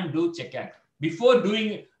plan, do, check, act. Before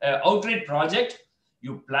doing an outright project,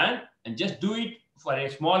 you plan and just do it for a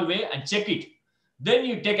small way and check it. Then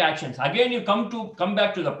you take actions. Again, you come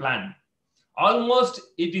back to the plan. Almost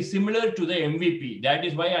it is similar to the MVP. That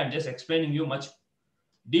is why I'm just explaining you much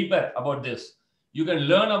deeper about this. You can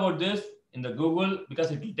learn about this in the Google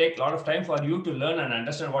because it will take a lot of time for you to learn and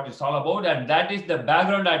understand what it's all about. And that is the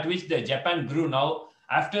background at which the Japan grew now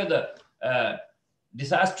after the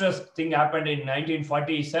disastrous thing happened in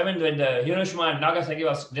 1947 when the Hiroshima and Nagasaki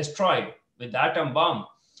was destroyed with the atom bomb.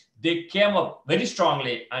 They came up very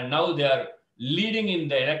strongly and now they are leading in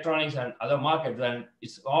the electronics and other markets. And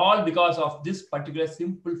it's all because of this particular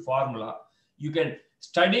simple formula. You can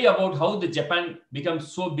study about how the Japan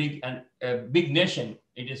becomes so big and a big nation.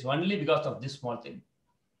 It is only because of this small thing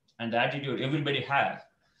and the attitude everybody has.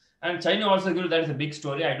 And China also grew. That is a big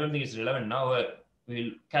story. I don't think it's relevant now.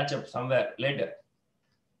 We'll catch up somewhere later.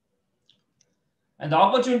 And the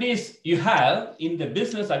opportunities you have in the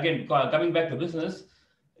business, again, coming back to business,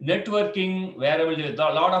 networking, wherever a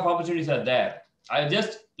lot of opportunities are there. I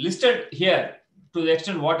just listed here to the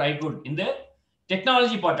extent what I could in the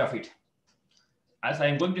technology part of it. As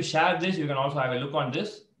I'm going to share this, you can also have a look on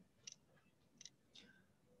this.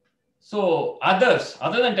 So other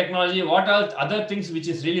than technology, what are other things which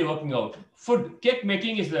is really working out? Food, cake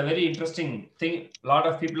making is a very interesting thing. A lot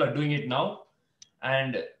of people are doing it now.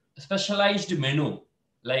 And specialized menu,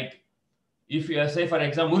 like if you say, for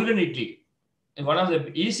example, Murugan Idli, one of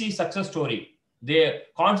the easy success story, they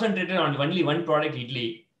concentrated on only one product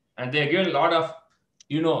idli and they give a lot of,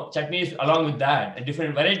 chutneys along with that,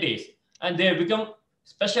 different varieties. And they have become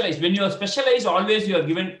specialized. When you are specialized, always you are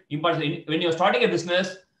given importance. When you are starting a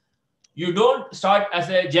business, you don't start as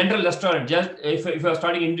a general restaurant. Just if you are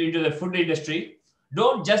starting into the food industry,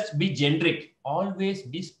 don't just be generic. Always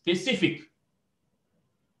be specific.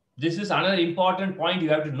 This is another important point you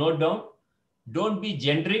have to note down. Don't be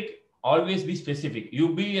generic. Always be specific.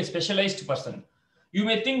 You be a specialized person. You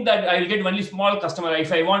may think that I will get only small customer.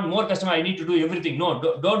 If I want more customer, I need to do everything.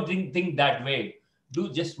 No, don't think that way.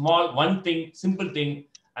 Do just small, one thing, simple thing,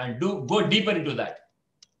 and go deeper into that.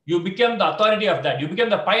 You become the authority of that. You become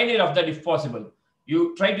the pioneer of that if possible.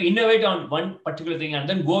 You try to innovate on one particular thing and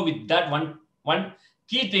then go with that one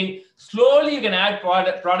key thing. Slowly you can add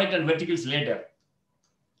product and verticals later.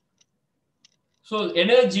 So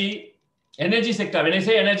energy sector. When I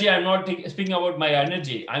say energy, I'm not speaking about my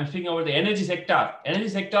energy. I'm speaking about the energy sector. Energy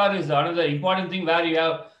sector is another important thing where you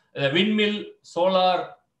have the windmill, solar,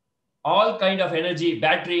 all kind of energy,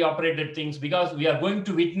 battery operated things, because we are going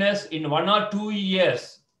to witness in 1 or 2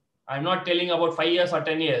 years. I'm not telling about 5 years or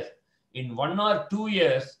 10 years. In 1 or 2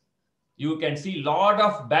 years, you can see a lot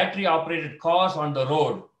of battery operated cars on the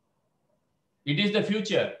road. It is the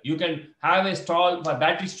future. You can have a stall for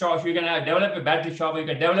battery shop. You can develop a battery shop. You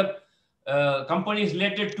can develop companies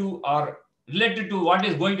related to what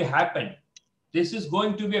is going to happen. This is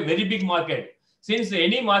going to be a very big market. Since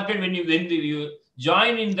any market, when you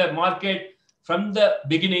join in the market from the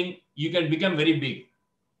beginning, you can become very big.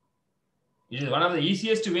 It is one of the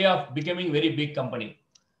easiest way of becoming very big company.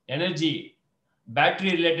 Energy,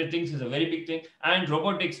 battery related things is a very big thing. And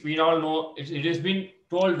robotics, we all know, it has been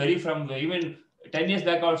told very from even 10 years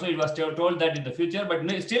back also, it was told that in the future, but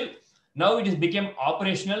still now it has become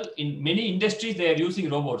operational. In many industries, they are using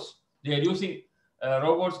robots. They are using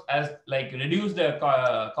robots as like reduce the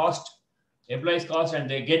cost, employees cost, and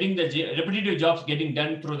they're getting the repetitive jobs getting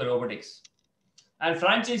done through the robotics. And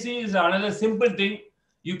franchisee is another simple thing.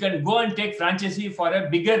 You can go and take franchisee for a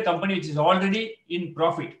bigger company which is already in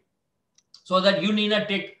profit, so that you need not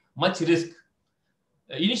take much risk.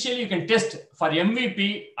 Initially, you can test for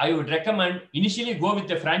MVP. I would recommend initially go with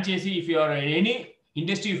the franchisee. If you are in any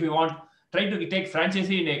industry, if you want, try to take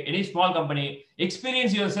franchisee in any small company,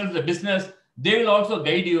 experience yourself the business. They will also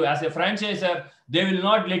guide you as a franchisor. They will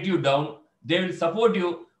not let you down. They will support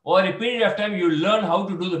you. Over a period of time, you learn how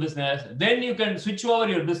to do the business. Then you can switch over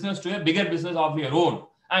your business to a bigger business of your own,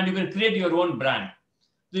 and you can create your own brand.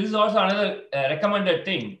 This is also another recommended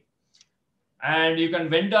thing. And you can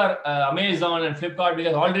vendor Amazon and Flipkart,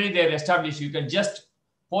 because already they're established. You can just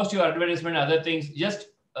post your advertisement, other things, just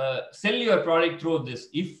sell your product through this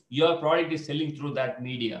if your product is selling through that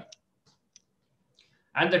media.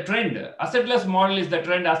 And the trend, assetless model is the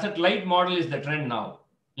trend, asset light model is the trend now.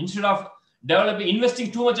 Instead of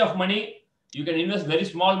investing too much of money, you can invest very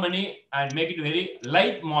small money and make it very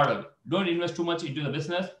light model. Don't invest too much into the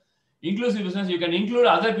business. Inclusive business, you can include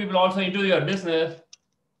other people also into your business.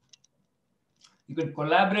 You can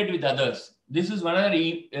collaborate with others. This is one other.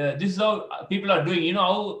 This is how people are doing. You know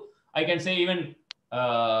how I can say even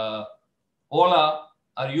Ola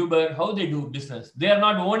or Uber, how they do business. They are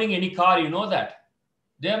not owning any car. You know that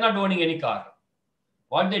they are not owning any car.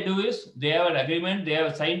 What they do is they have an agreement. They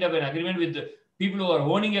have signed up an agreement with the people who are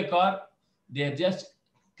owning a car. They are just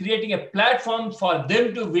creating a platform for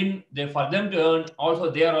them to win. For them to earn.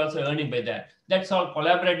 Also, they are also earning by that. That's all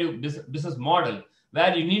collaborative business model,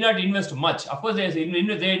 where you need not invest much. Of course, they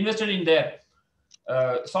invested in their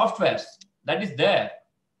softwares. That is there.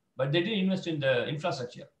 But they didn't invest in the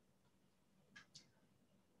infrastructure.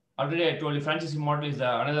 Already I told you, franchising model is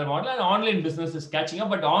another model, and online business is catching up.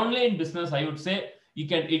 But online business, I would say,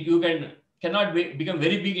 cannot become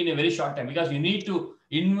very big in a very short time, because you need to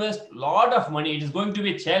invest a lot of money. It is going to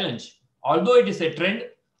be a challenge. Although it is a trend,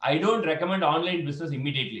 I don't recommend online business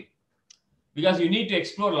immediately, because you need to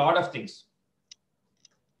explore a lot of things.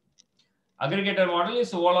 Aggregator model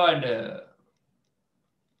is Ola and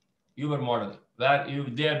Uber model, where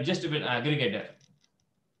they are just an aggregator.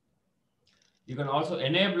 You can also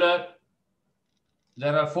enabler.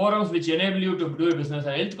 There are forums which enable you to do a business,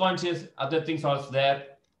 and health conscious, other things also there.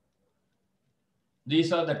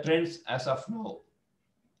 These are the trends as of now.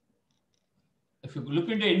 If you look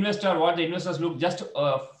into investor, what the investors look, just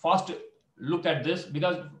fast look at this,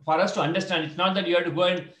 because for us to understand, it's not that you have to go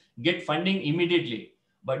and get funding immediately,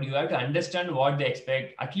 but you have to understand what they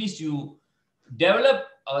expect. At least you develop,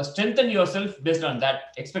 strengthen yourself based on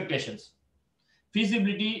that expectations.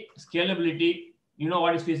 Feasibility, scalability. You know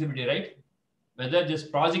what is feasibility, right? Whether this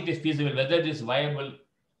project is feasible, whether it is viable,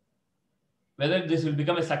 whether this will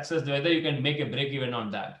become a success, whether you can make a break even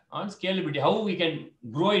on that. On scalability, how we can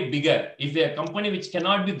grow it bigger. If a company which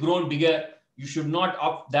cannot be grown bigger, you should not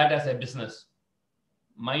opt that as a business.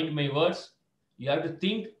 Mind my words. You have to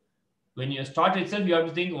think, when you start itself, you have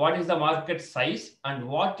to think what is the market size and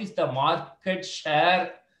what is the market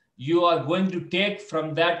share you are going to take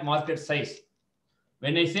from that market size.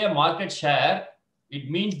 When I say market share, it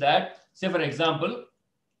means that, say for example,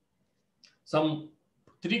 some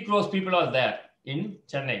 3 crores people are there in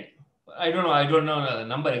Chennai. I don't know the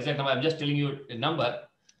number, exact number. I'm just telling you a number.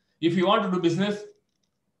 If you want to do business,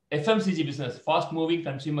 FMCG business, fast moving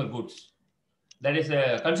consumer goods, that is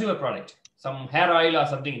a consumer product, some hair oil or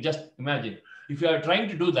something. Just imagine if you are trying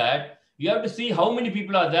to do that, you have to see how many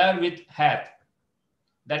people are there with hair.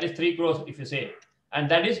 That is 3 crores if you say, and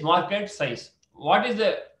that is market size. What is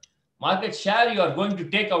the market share you are going to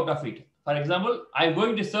take out of it? For example, I'm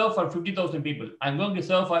going to serve for 50,000 people. I'm going to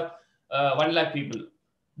serve for 1 lakh people.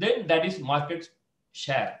 Then that is market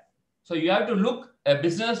share. So you have to look a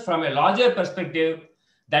business from a larger perspective,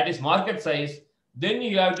 that is market size. Then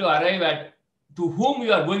you have to arrive at to whom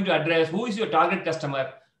you are going to address, who is your target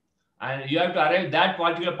customer, and you have to arrive that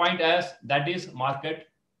particular point as that is market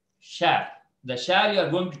share. The share you are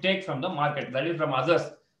going to take from the market, that is from others'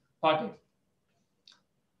 pocket.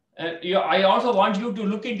 And I also want you to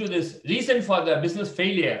look into this reason for the business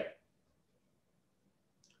failure.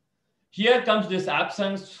 Here comes this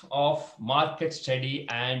absence of market study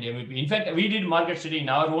and MVP. In fact, we did market study in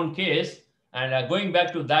our own case. And going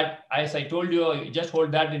back to that, as I told you, just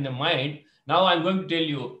hold that in the mind. Now I'm going to tell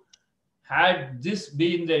you, had this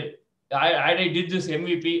been I did this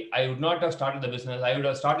MVP, I would not have started the business. I would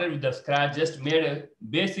have started with the scratch, just made a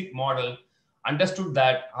basic model, understood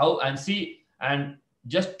that how and see, and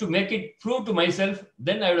just to make it prove to myself,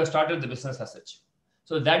 then I would have started the business as such.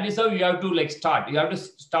 So that is how you have to start. You have to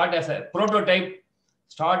start as a prototype,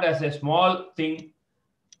 start as a small thing,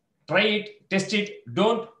 try it, test it.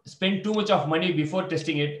 Don't spend too much of money before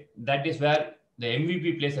testing it. That is where the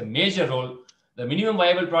MVP plays a major role. The minimum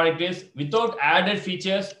viable product is without added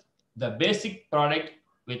features, the basic product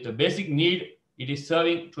with the basic need it is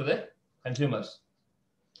serving to the consumers.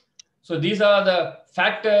 So these are the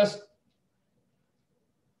factors,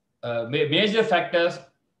 major factors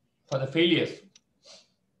for the failures.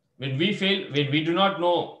 When we fail, when we do not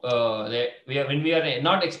know, when we are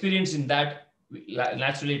not experienced in that, we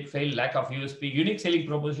naturally fail. Lack of USP. Unique selling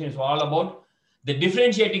proposition is all about the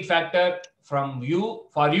differentiating factor from you,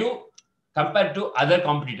 for you, compared to other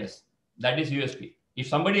competitors. That is USP. If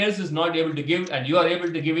somebody else is not able to give and you are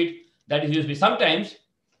able to give it, that is USP. Sometimes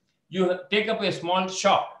you take up a small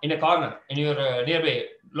shop in a corner in your nearby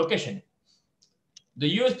location.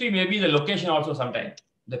 The USP may be the location also sometimes.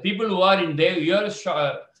 The people who are in there, your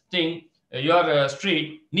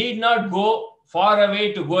street need not go far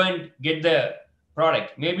away to go and get the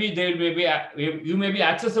product. Maybe you may be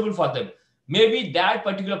accessible for them. Maybe that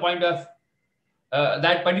particular point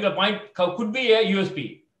could be a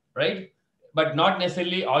USP, right? But not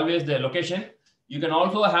necessarily always the location. You can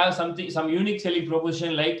also have some unique selling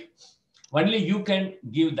proposition like only you can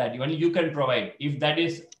give that, only you can provide. If that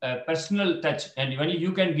is a personal touch and only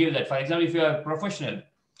you can give that. For example, if you are a professional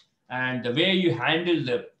and the way you handle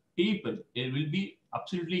the people, it will be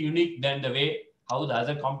absolutely unique than the way how the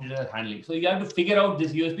other competitors are handling. So you have to figure out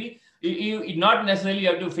this USP. You not necessarily you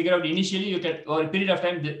have to figure out initially. You can over a period of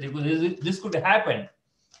time this could happen.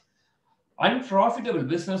 Unprofitable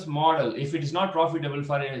business model. If it is not profitable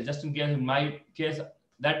for just in case in my case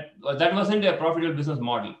that wasn't a profitable business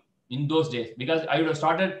model in those days because I would have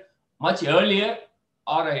started much earlier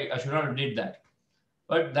or I should not have did that.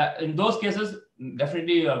 But in those cases,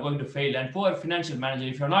 definitely you are going to fail. And poor financial manager,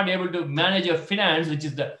 if you're not able to manage your finance, which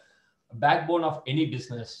is the backbone of any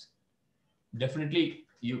business, definitely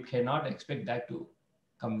you cannot expect that to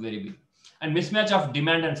come very big. And mismatch of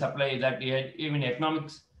demand and supply, that even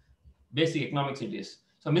economics, basic economics it is.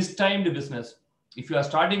 So mistimed business. If you are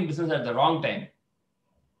starting business at the wrong time,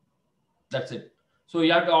 that's it. So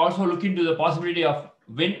you have to also look into the possibility of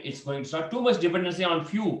when it's going to start. Too much dependency on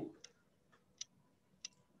few.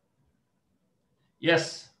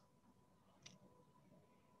 Yes.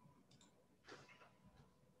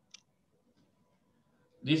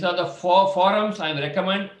 These are the 4 forums I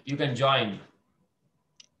recommend you can join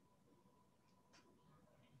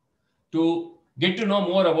to get to know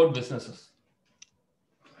more about businesses.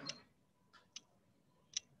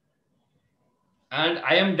 And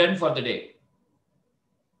I am done for the day.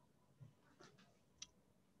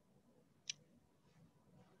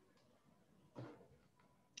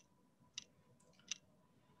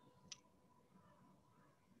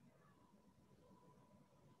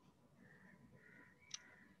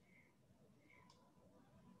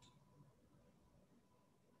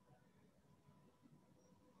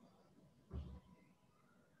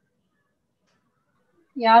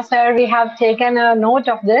 Yeah, sir, we have taken a note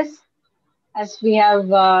of this as we have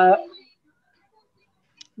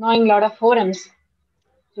knowing a lot of forums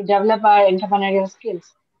to develop our entrepreneurial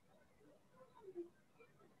skills.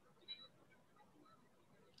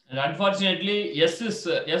 And unfortunately, yes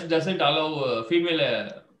doesn't allow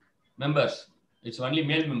female members. It's only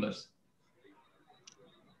male members.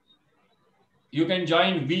 you can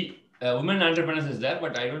join Women Entrepreneurs is there,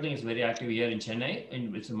 but I don't think it's very active here in Chennai.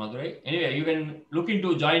 It's in Madurai. Anyway, you can look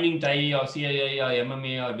into joining TIE or CII or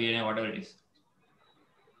MMA or BNA, whatever it is.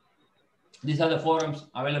 These are the forums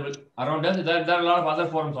available around us. There are a lot of other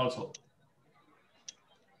forums also.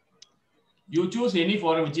 You choose any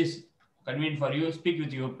forum which is convenient for you, speak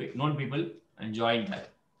with your known people and join that.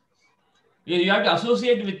 You have to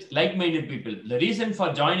associate with like-minded people. The reason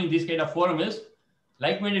for joining this kind of forum is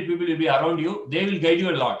like-minded people will be around you. They will guide you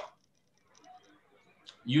a lot.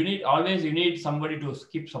 You need somebody to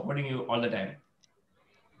keep supporting you all the time.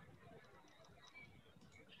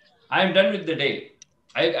 I am done with the day.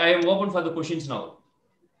 I am open for the questions now.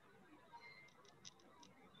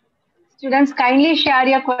 Students, kindly share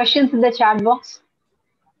your questions in the chat box.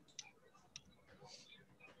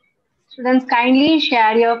 Students, kindly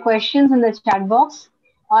share your questions in the chat box,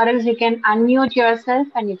 or else you can unmute yourself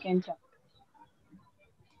and you can talk.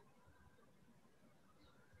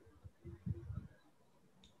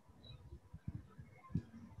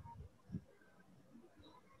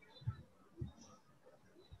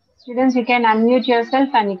 Students, you can unmute yourself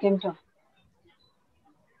and you can talk.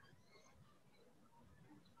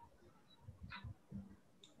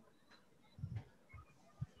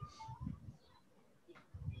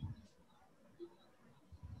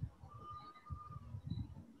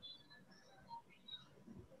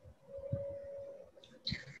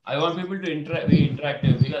 I want people to be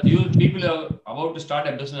interactive, because you people are about to start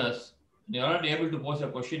a business. You are not able to pose a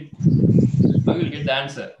question. How will you get the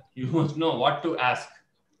answer? You must know what to ask.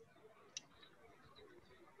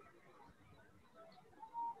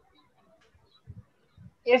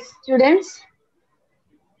 Yes, students,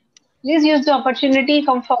 please use the opportunity,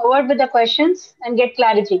 come forward with the questions and get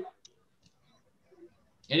clarity.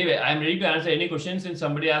 Anyway, I'm ready to answer any questions. Since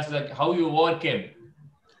somebody asked like how you overcame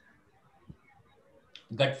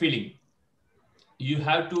gut feeling, you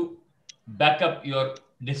have to back up your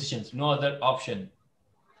decisions. No other option.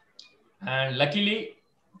 And luckily,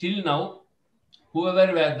 till now,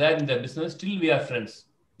 whoever were there in the business, still we are friends.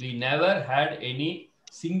 We never had any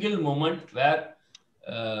single moment where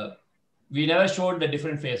we never showed the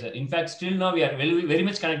different faces. In fact, still now we are very, very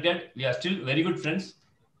much connected. We are still very good friends.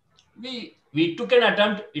 We took an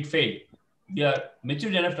attempt, it failed. We are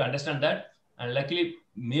mature enough to understand that. And luckily,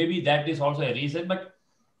 maybe that is also a reason. But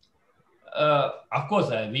of course,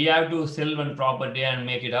 we have to sell one property and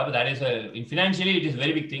make it up. That is financially, it is a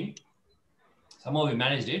very big thing. Somehow we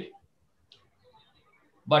managed it.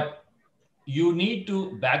 But you need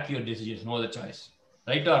to back your decisions, no other choice.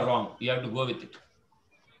 Right or wrong, you have to go with it.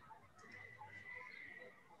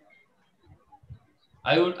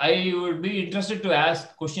 I would be interested to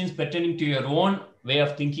ask questions pertaining to your own way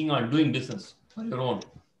of thinking or doing business for your own.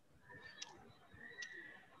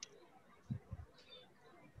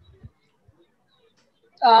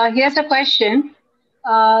 Here's a question.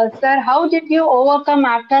 Sir, how did you overcome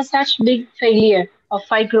after such big failure of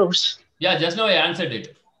 5 crores? Yeah, just now I answered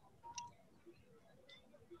it.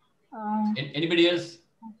 Anybody else?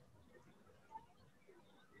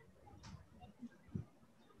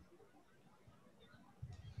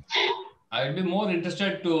 I would be more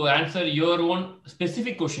interested to answer your own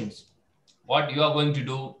specific questions. What you are going to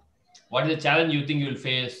do, what is the challenge you think you will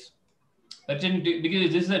face, because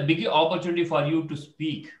this is a big opportunity for you to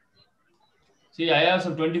speak. See, I have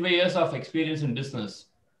some 25 years of experience in business.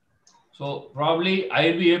 So probably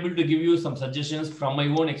I will be able to give you some suggestions from my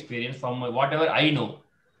own experience, from whatever I know.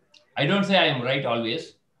 I don't say I am right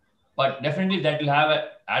always, but definitely that will have an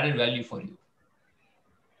added value for you.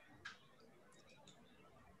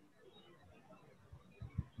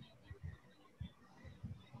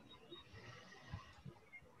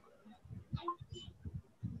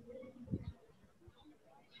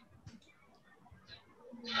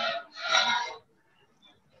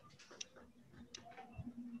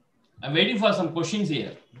 I'm waiting for some questions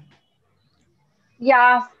here.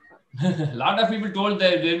 Yeah. A lot of people told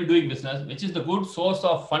that they will be doing business, which is the good source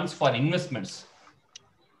of funds for investments.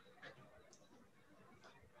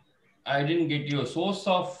 I didn't get you. Source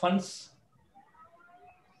of funds.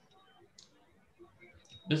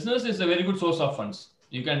 Business is a very good source of funds.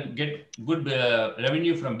 You can get good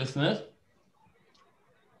revenue from business.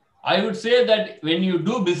 I would say that when you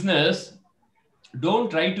do business, don't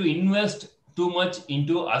try to invest too much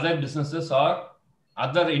into other businesses or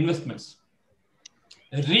other investments.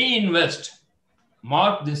 Reinvest.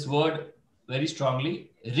 Mark this word very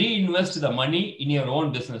strongly. Reinvest the money in your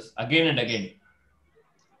own business again and again.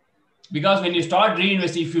 Because when you start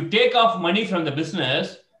reinvesting, if you take off money from the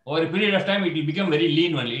business, over a period of time, it will become very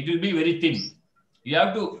lean only. It will be very thin. You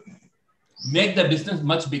have to make the business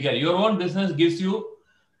much bigger. Your own business gives you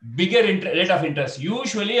bigger rate of interest.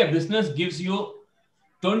 Usually a business gives you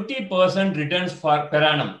 20% returns per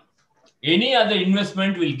annum. Any other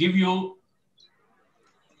investment will give you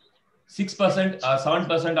 6% or 7%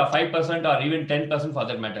 or 5% or even 10% for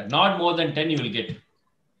that matter. Not more than 10 you will get.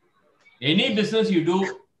 Any business you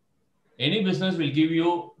do, any business will give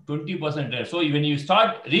you 20%. So when you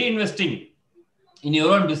start reinvesting in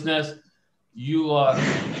your own business, you are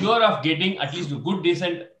sure of getting at least a good,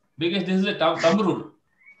 decent, because this is a thumb rule.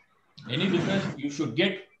 Any business, you should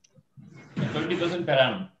get 20% per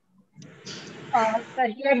annum. Sir,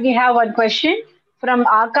 here we have one question from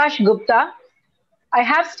Akash Gupta. I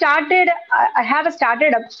have a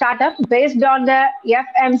startup based on the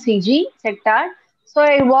FMCG sector. So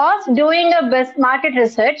I was doing a best market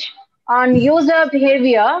research on user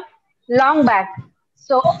behavior long back.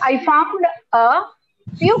 So I found a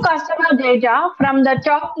few customer data from the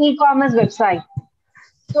top e-commerce website.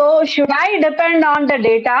 So should I depend on the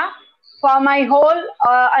data for my whole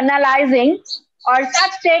analyzing, or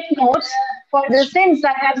such take notes for the since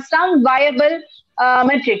I have some viable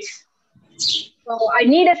metrics? So I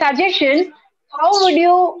need a suggestion. How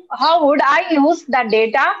would I use the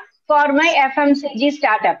data for my FMCG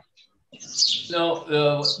startup?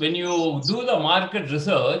 So when you do the market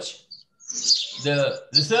research, the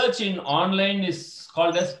research in online is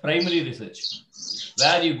called as primary research,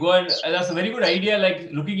 where you go and that's a very good idea, like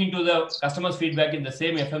looking into the customers' feedback in the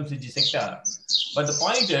same FMCG sector. But the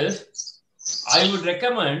point is, I would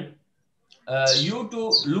recommend you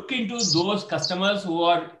to look into those customers who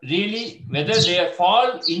are really, whether they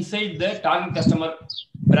fall inside the target customer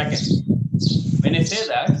bracket. When I say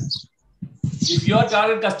that, if your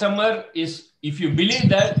target customer is, if you believe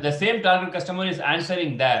that the same target customer is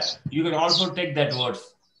answering that, you can also take that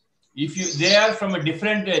words. If they are from a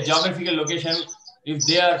different geographical location, if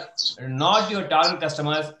they are not your target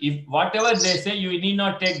customers, if whatever they say, you need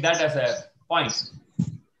not take that as a point.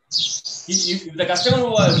 If the customer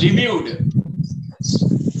who was reviewed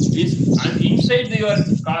is inside your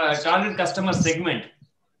target customer segment,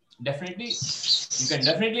 definitely you can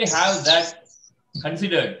definitely have that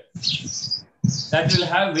considered. That will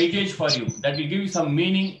have weightage for you. That will give you some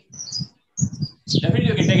meaning. Definitely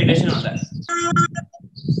you can take a decision on that.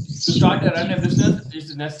 To start and run a business,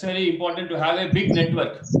 it's necessarily important to have a big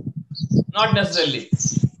network. Not necessarily.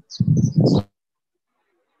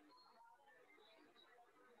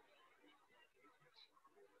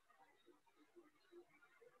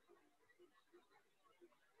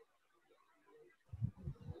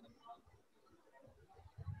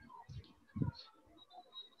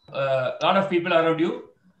 A lot of people around you,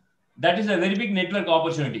 that is a very big network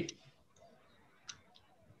opportunity.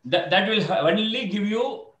 That will only give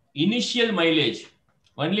you initial mileage,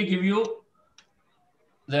 only give you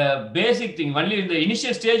the basic thing. Only in the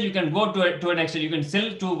initial stage, you can go to an extent, you can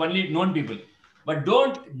sell to only known people. But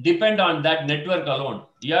don't depend on that network alone.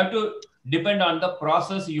 You have to depend on the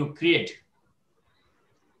process you create.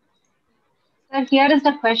 So here is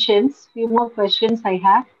the questions, few more questions I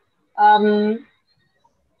have.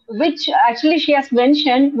 Which actually she has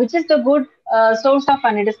mentioned, which is the good source of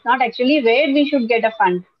fund. It is not actually where we should get a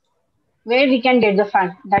fund, where we can get the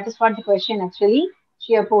fund. That is what the question actually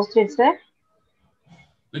she have posted, sir.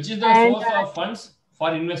 Which is the source of funds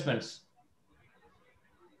for investments?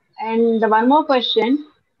 And the one more question,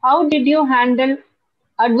 how did you handle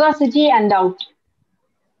adversity and doubt?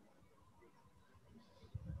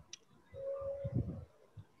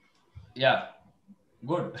 Yeah,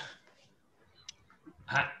 good.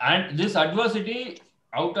 And this adversity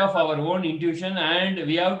out of our own intuition, and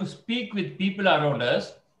we have to speak with people around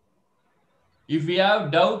us. If we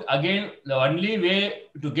have doubt, again, the only way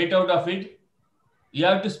to get out of it, you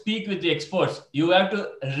have to speak with the experts. You have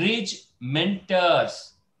to reach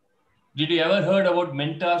mentors. Did you ever heard about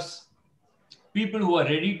mentors? People who are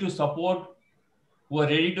ready to support, who are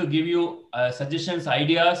ready to give you suggestions,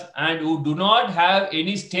 ideas, and who do not have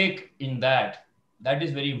any stake in that. That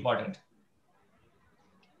is very important.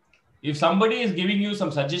 If somebody is giving you some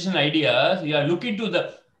suggestion ideas, you are looking to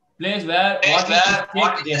the place where what is the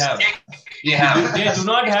stake they have. If they do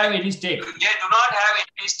not have any stake,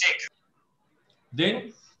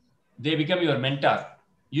 then they become your mentor.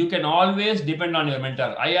 You can always depend on your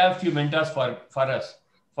mentor. I have few mentors for us.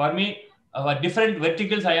 For me, for different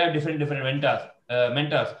verticals, I have different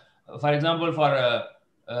mentors. For example, for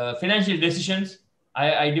financial decisions,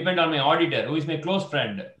 I depend on my auditor, who is my close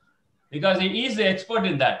friend, because he is the expert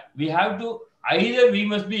in that. We have to, either we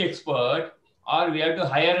must be expert or we have to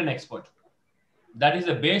hire an expert. That is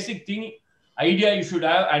the basic thing, idea you should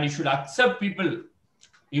have, and you should accept people.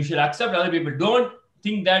 You should accept other people. Don't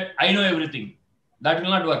think that I know everything. That will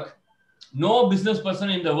not work. No business person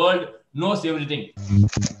in the world knows everything.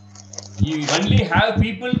 You only have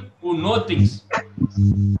people who know things.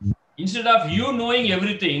 Instead of you knowing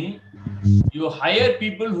everything, you hire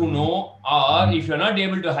people who know, or if you're not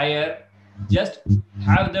able to hire, just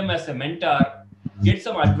have them as a mentor, get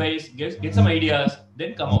some advice, get some ideas,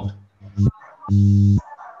 then come out.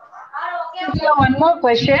 One more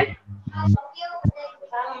question.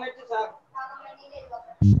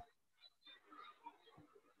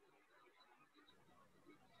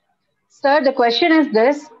 Sir, the question is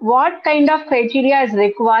this: what kind of criteria is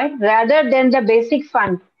required rather than the basic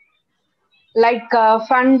fund, like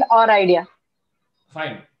fund or idea?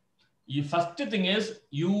 Fine. The first thing is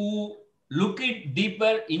you look it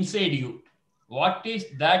deeper inside you. What is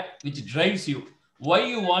that which drives you? Why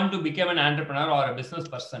you want to become an entrepreneur or a business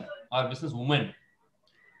person or business woman?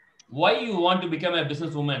 Why you want to become a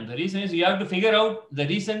businesswoman? The reason is you have to figure out the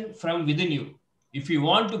reason from within you. If you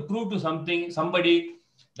want to prove to somebody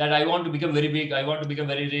that I want to become very big, I want to become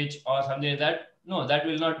very rich or something like that, no, that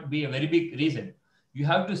will not be a very big reason. You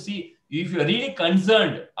have to see if you're really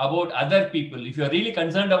concerned about other people, if you're really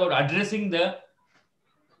concerned about addressing the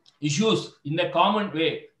issues in a common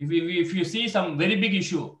way, if you see some very big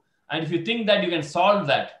issue and if you think that you can solve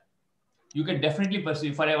that, you can definitely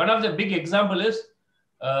pursue. For one of the big example is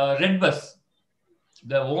Red Bus.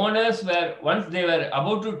 The owners were, once they were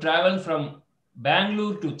about to travel from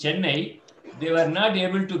Bangalore to Chennai, they were not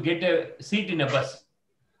able to get a seat in a bus.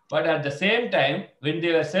 But at the same time, when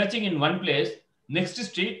they were searching in one place, next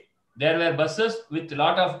street, there were buses with a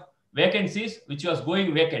lot of vacancies, which was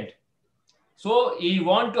going vacant. So he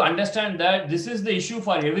wanted to understand that this is the issue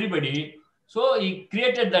for everybody. So he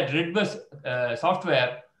created that Red Bus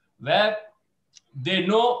software where they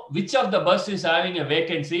know which of the bus is having a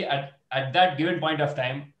vacancy at that given point of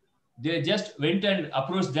time. They just went and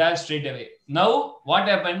approached there straight away. Now, what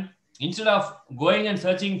happened? Instead of going and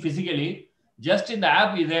searching physically, just in the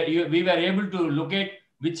app, we were able to locate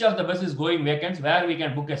which of the bus is going vacant, where we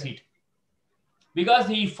can book a seat. Because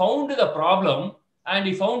he found the problem and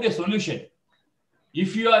he found a solution.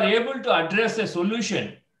 If you are able to address a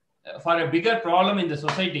solution for a bigger problem in the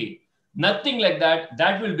society, nothing like that,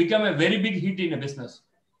 that will become a very big hit in a business.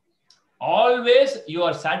 Always you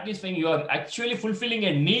are satisfying, you are actually fulfilling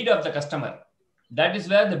a need of the customer. That is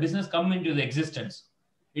where the business comes into the existence.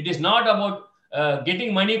 It is not about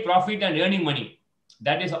getting money, profit and earning money.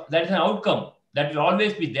 That is an outcome that will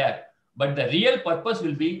always be there. But the real purpose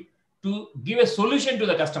will be to give a solution to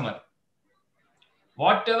the customer.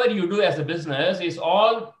 Whatever you do as a business is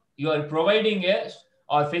all you are providing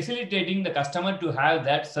or facilitating the customer to have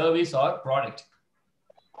that service or product.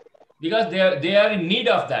 Because they are in need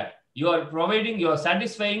of that. You are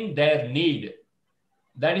satisfying their need.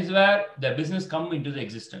 That is where the business comes into the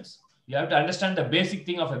existence. You have to understand the basic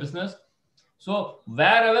thing of a business. So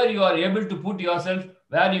wherever you are able to put yourself,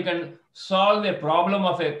 where you can solve a problem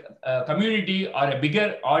of a community or a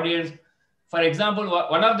bigger audience. For example,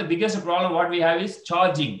 one of the biggest problem what we have is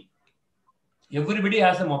charging. Everybody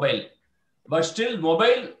has a mobile, but still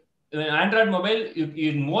Android mobile,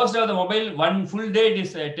 in most of the mobile, one full day it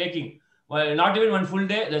is taking. Well, not even one full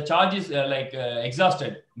day, the charge is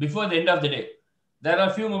exhausted before the end of the day. There are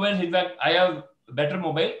few mobiles, in fact, I have a better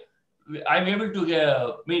mobile. I'm able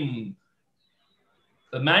to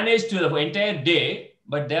manage to the entire day,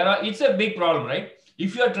 but it's a big problem, right?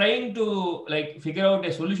 If you are trying to figure out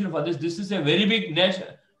a solution for this is a very big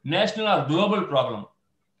national or global problem.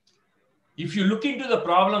 If you look into the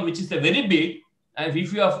problem, which is a very big, and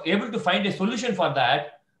if you are able to find a solution for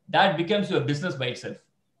that, that becomes your business by itself.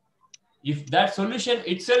 If that solution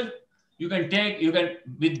itself,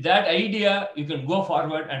 with that idea, you can go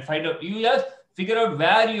forward and find out. You just figure out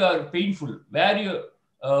where you are painful, where you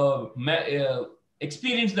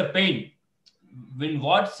experience the pain, when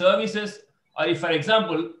what services, or if, for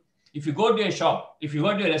example, if you go to a shop, if you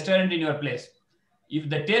go to a restaurant in your place, if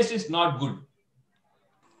the taste is not good,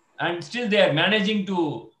 and still they are managing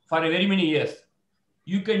for a very many years,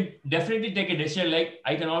 you can definitely take a decision like,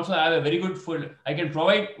 I can also have a very good food. I can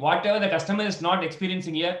provide whatever the customer is not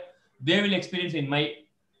experiencing here, they will experience in my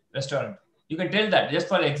restaurant. You can tell that. Just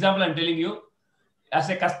for example, I'm telling you, as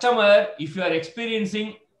a customer, if you are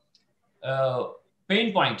experiencing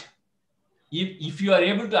pain point, if you are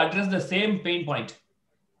able to address the same pain point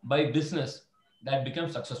by business, that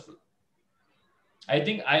becomes successful. I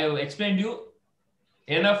think I have explained you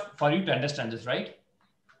enough for you to understand this, right?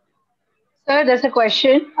 Sir, there's a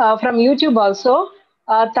question from YouTube also.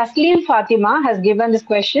 Taslim Fatima has given this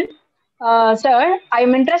question. Sir,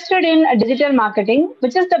 I'm interested in digital marketing.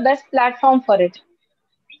 Which is the best platform for it?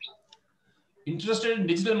 Interested in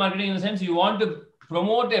digital marketing in the sense you want to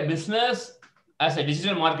promote a business as a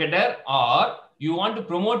digital marketer, or you want to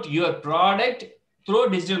promote your product through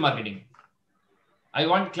digital marketing? I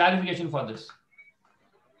want clarification for this.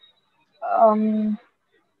 I'm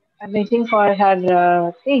waiting for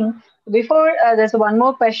her thing. Before, there's one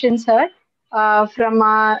more question, sir, from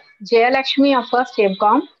Jayalakshmi of First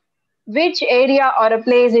Stabcom. Which area or a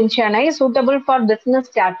place in Chennai is suitable for business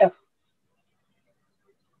startup?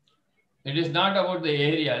 It is not about the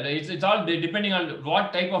area. It's all depending on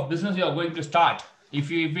what type of business you are going to start.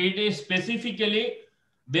 If it is specifically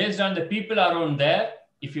based on the people around there,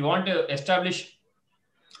 if you want to establish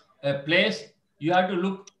a place, you have to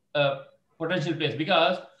look a potential place.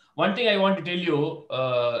 Because one thing I want to tell you,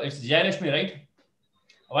 it's Jayalakshmi, right?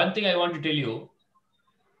 One thing I want to tell you,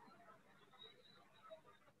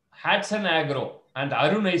 Hatson Agro and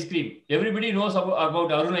Arun Ice Cream. Everybody knows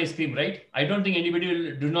about Arun Ice Cream, right? I don't think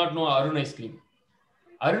anybody do not know Arun Ice Cream.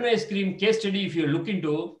 Arun Ice Cream case study, if you look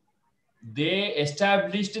into, they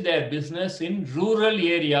established their business in rural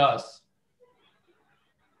areas.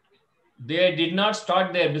 They did not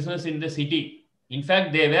start their business in the city. In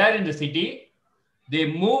fact, they were in the city. They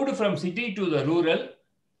moved from city to the rural.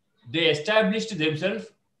 They established themselves,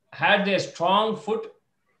 had their strong foot.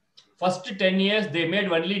 First 10 years, they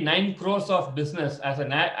made only 9 crores of business. As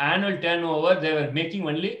an annual turnover, they were making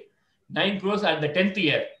only 9 crores at the 10th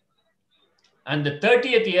year. And the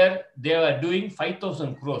 30th year, they were doing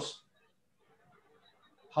 5,000 crores.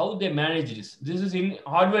 How they manage this? This is in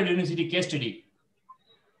Harvard University case study.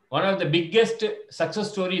 One of the biggest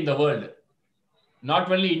success story in the world.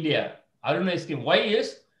 Not only India. Arun Ice Cream. Why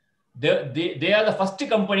is they are the first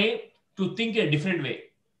company to think in a different way.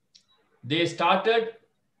 They started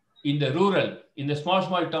in the rural, in the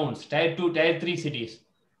small towns, tier 2, tier 3 cities.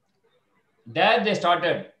 There they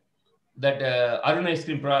started that Arun Ice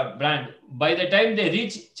Cream brand. By the time they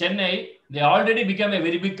reached Chennai, they already became a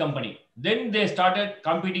very big company. Then they started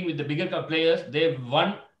competing with the bigger players. They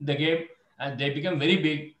won the game and they became very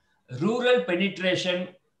big. Rural penetration,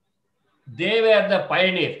 they were the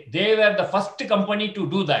pioneer. They were the first company to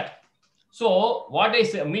do that. So what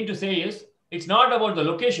I mean to say is, it's not about the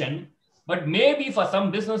location, but maybe for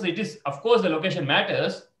some business, it is, of course, the location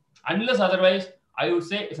matters. Unless otherwise, I would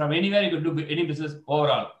say from anywhere you could do any business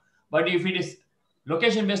overall. But if it is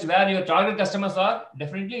location based where your target customers are,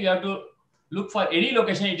 definitely you have to look for any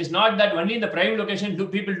location. It is not that only in the prime location do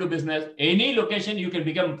people do business. Any location you can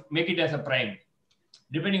make it as a prime,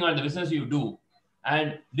 depending on the business you do.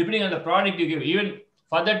 And depending on the product you give. Even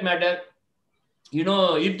for that matter, you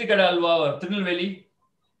know, Irtikada Alva or Tirunelveli,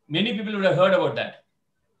 many people would have heard about that.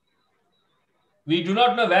 We do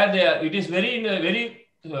not know where they are. It is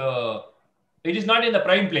it is not in the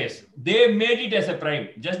prime place. They made it as a prime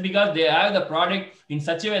just because they have the product in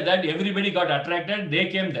such a way that everybody got attracted. They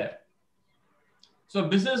came there. So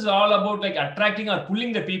business is all about like attracting or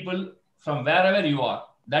pulling the people from wherever you are.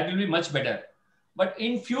 That will be much better. But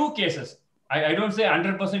in few cases, I don't say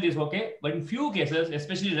 100% is okay, but in few cases,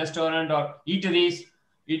 especially restaurant or eateries,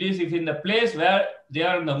 it is if in the place where they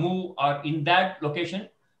are on the move or in that location,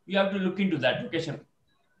 you have to look into that location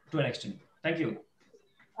to an extent. Thank you.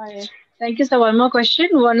 Thank you, sir. One more question.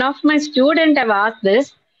 One of my students have asked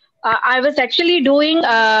this. I was actually doing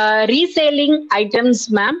reselling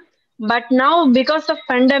items, ma'am. But now because of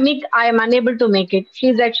pandemic, I am unable to make it.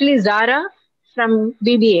 She's actually Zara from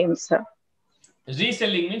BBM, sir.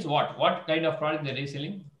 Reselling means what? What kind of product they're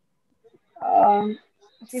reselling?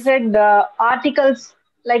 She said articles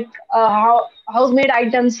like house-made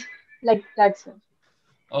items like that, sir.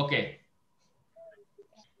 Okay.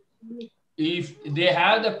 If they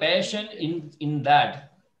have the passion in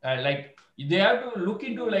that, like they have to look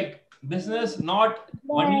into like business, not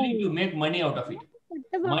only to make money out of it.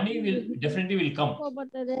 Money will definitely come.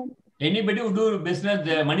 Anybody who do business,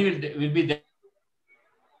 the money will be there.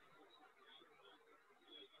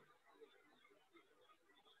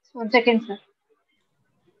 One second, sir.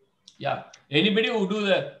 Yeah, anybody who do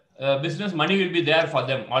the business, money will be there for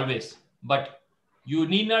them always. But you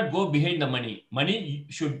need not go behind the money. Money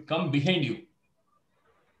should come behind you.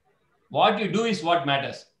 What you do is what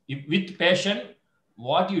matters. With passion,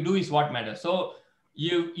 what you do is what matters. So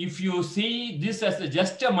if you see this as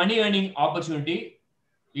just a money earning opportunity,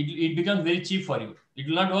 it becomes very cheap for you. It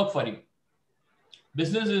will not work for you.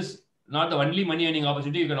 Business is not the only money earning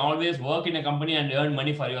opportunity. You can always work in a company and earn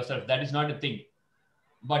money for yourself. That is not a thing.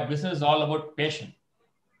 But business is all about passion.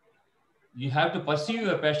 You have to pursue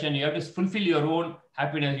your passion. You have to fulfill your own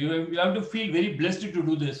happiness. You have to feel very blessed to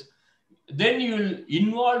do this. Then you will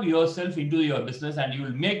involve yourself into your business and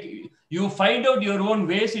you find out your own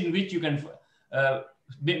ways in which you can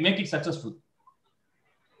make it successful.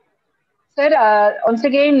 Sir, once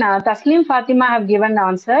again, Taslim Fatima have given the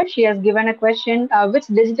answer. She has given a question, which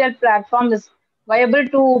digital platform is viable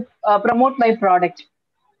to promote my product?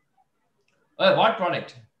 What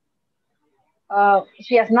product?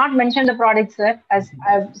 She has not mentioned the product, sir, as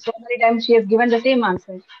I've so many times she has given the same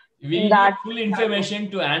answer We in need that full platform.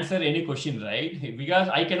 information to answer any question, right? Because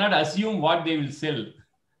I cannot assume what they will sell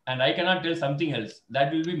and I cannot tell something else.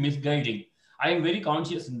 That will be misguiding. I am very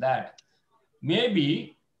conscious in that.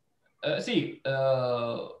 Maybe,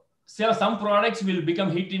 some products will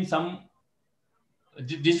become hit in some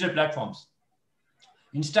digital platforms.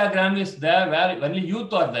 Instagram is there where only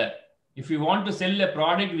youth are there. If you want to sell a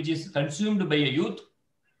product which is consumed by a youth,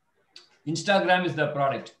 Instagram is the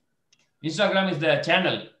product. Instagram is the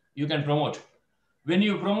channel you can promote. When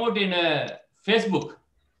you promote in Facebook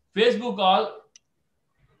all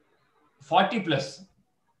 40 plus.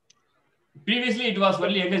 Previously, it was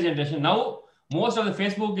only younger generation. Now, most of the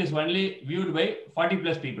Facebook is only viewed by 40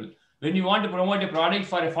 plus people. When you want to promote a product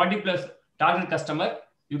for a 40 plus target customer,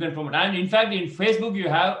 you can promote. And in fact, in Facebook, you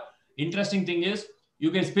have interesting thing is you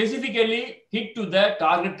can specifically hit to the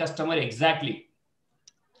target customer exactly.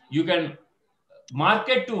 You can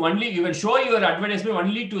market to only, you can show your advertisement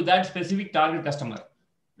only to that specific target customer.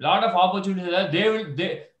 Lot of opportunities are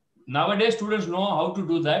nowadays students know how to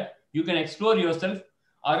do that. You can explore yourself,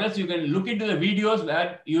 or else you can look into the videos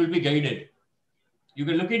where you will be guided. You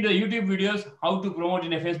can look into the YouTube videos how to promote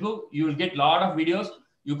in a Facebook. You will get a lot of videos.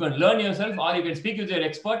 You can learn yourself, or you can speak with your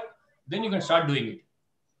expert. Then you can start doing it.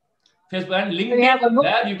 Facebook and So we have a LinkedIn, book.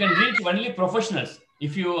 where you can reach only professionals.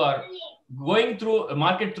 If you are going through a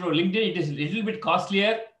market through LinkedIn, it is a little bit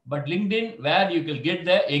costlier, but LinkedIn, where you can get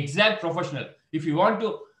the exact professional. If you want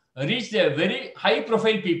to reach the very high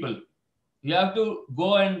profile people, you have to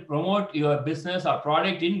go and promote your business or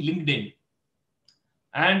product in LinkedIn.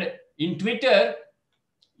 And in Twitter,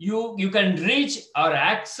 you can reach or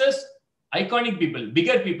access iconic people,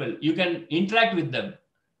 bigger people. You can interact with them,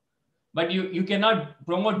 but you cannot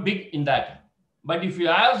promote big in that. But if you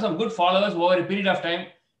have some good followers over a period of time,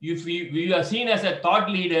 if you are seen as a thought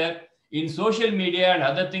leader in social media and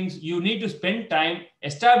other things, you need to spend time,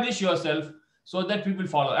 establish yourself so that people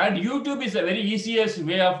follow. And YouTube is a very easiest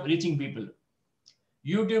way of reaching people.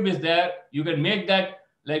 YouTube is there. You can make that,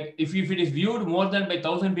 like if it is viewed more than by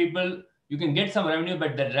 1,000 people, you can get some revenue,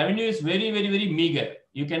 but the revenue is very, very, very meager.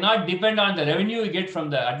 You cannot depend on the revenue you get from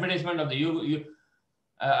the advertisement of the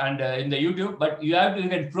in the YouTube, but you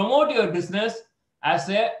can promote your business as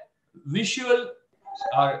a visual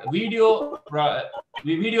or video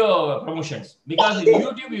promotions, because in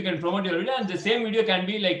YouTube you can promote your video and the same video can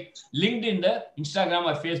be like linked in the Instagram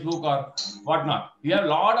or Facebook or whatnot. You have a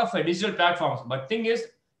lot of digital platforms, but thing is,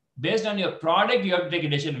 based on your product, you have to take a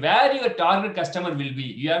decision where your target customer will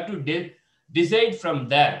be. You have to decide from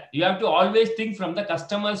there. You have to always think from the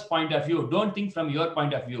customer's point of view. Don't think from your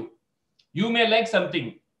point of view. You may like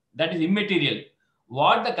something that is immaterial.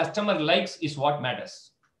 What the customer likes is what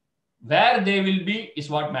matters. Where they will be is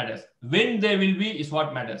what matters. When they will be is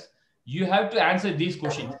what matters. You have to answer these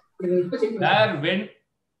questions. Where, when,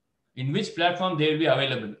 in which platform they will be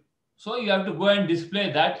available. So you have to go and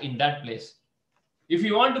display that in that place. If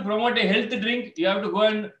you want to promote a health drink, you have to go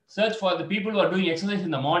and search for the people who are doing exercise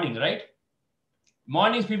in the morning, right?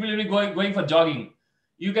 Mornings, people will be going for jogging.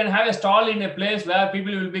 You can have a stall in a place where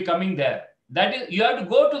people will be coming there. That is, you have to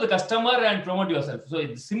go to the customer and promote yourself.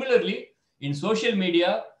 So similarly, in social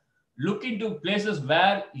media, look into places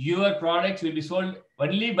where your products will be sold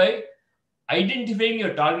only by identifying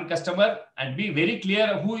your target customer and be very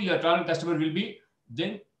clear who your target customer will be.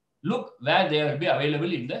 Then look where they will be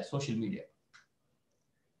available in the social media.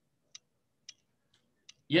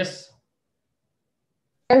 Yes.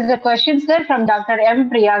 There is a question, sir, from Dr. M.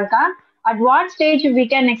 Priyanka. At what stage we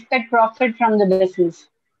can expect profit from the business?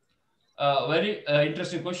 Very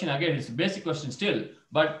interesting question. Again, it's a basic question still,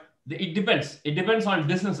 but it depends. It depends on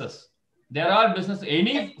businesses. There are businesses,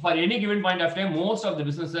 for any given point of time, most of the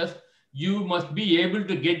businesses, you must be able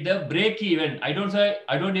to get the break even. I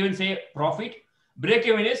don't even say profit. Break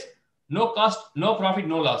even is no cost, no profit,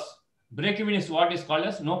 no loss. Break even is what is called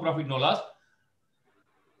as no profit, no loss.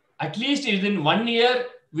 At least within 1 year,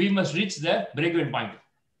 we must reach the break even point.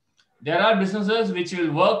 There are businesses which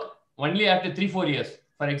will work only after 3-4 years.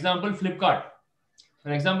 For example, Flipkart.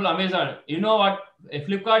 For example, Amazon. You know what?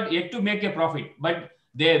 Flipkart yet to make a profit, but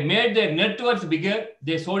they made their net worth bigger.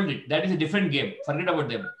 They sold it. That is a different game. Forget about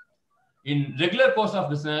them. In regular course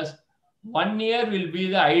of business, 1 year will be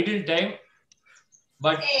the ideal time,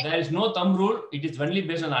 but there is no thumb rule. It is only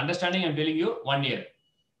based on understanding. I'm telling you 1 year.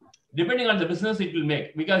 Depending on the business, it will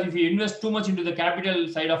make. Because if you invest too much into the capital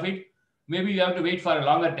side of it, maybe you have to wait for a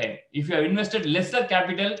longer time. If you have invested lesser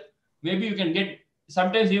capital, maybe you can get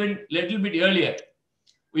sometimes even little bit earlier.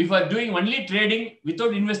 If you are doing only trading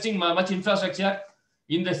without investing much infrastructure,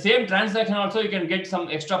 in the same transaction also you can get some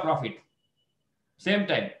extra profit same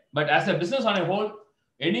time. But as a business on a whole,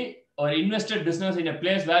 any or invested business in a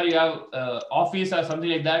place where you have office or something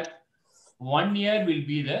like that, 1 year will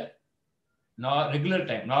be the regular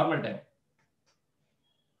time, normal time.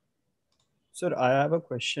 Sir, I have a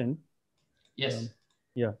question. Yes.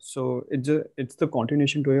 Yeah, so it's the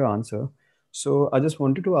continuation to your answer. So I just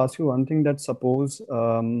wanted to ask you one thing, that suppose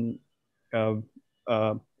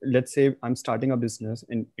let's say I'm starting a business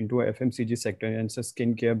into a FMCG sector, and it's a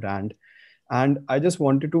skincare brand, and I just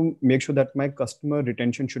wanted to make sure that my customer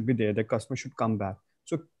retention should be there, the customer should come back.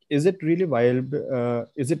 So is it really viable?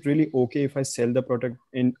 Is it really okay if I sell the product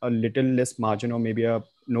in a little less margin, or maybe a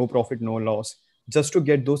no profit, no loss, just to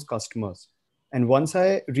get those customers? And once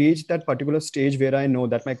I reach that particular stage where I know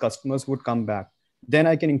that my customers would come back, then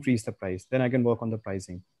I can increase the price. Then I can work on the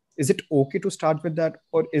pricing. Is it okay to start with that?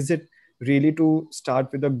 Or is it really to start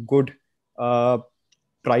with a good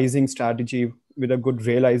pricing strategy with a good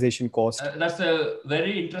realization cost? That's a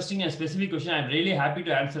very interesting and specific question. I'm really happy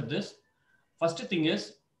to answer this. First thing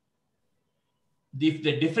is, the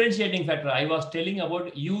differentiating factor. I was telling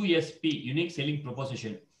about USP, unique selling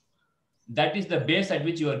proposition. That is the base at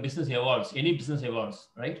which your business evolves. Any business evolves,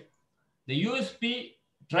 right? The USP,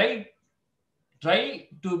 try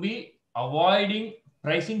to be avoiding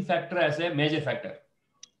pricing factor as a major factor.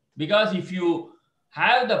 Because if you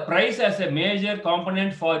have the price as a major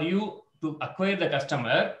component for you to acquire the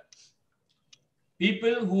customer,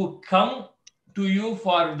 people who come to you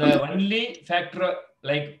for the only factor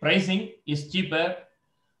like pricing is cheaper,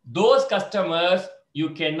 those customers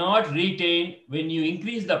you cannot retain when you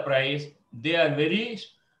increase the price. They are very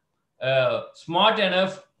smart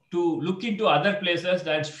enough to look into other places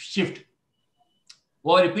and shift.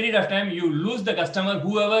 Over a period of time, you lose the customer,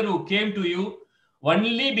 whoever who came to you,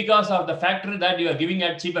 only because of the factor that you are giving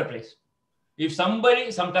at cheaper price. If somebody,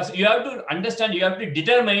 you have to understand, you have to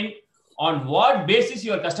determine on what basis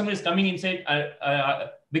your customer is coming inside,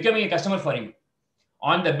 becoming a customer for you.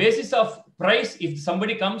 On the basis of price, if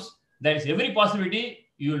somebody comes, there is every possibility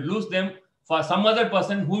you will lose them for some other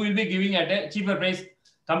person who will be giving at a cheaper price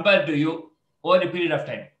compared to you over a period of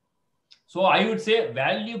time. So I would say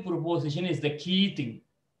value proposition is the key thing.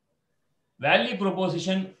 Value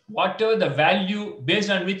proposition, whatever the value based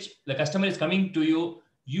on which the customer is coming to you,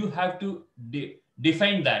 you have to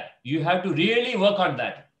define that. You have to really work on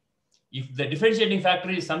that. If the differentiating factor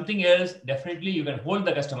is something else, definitely you can hold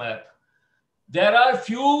the customer. There are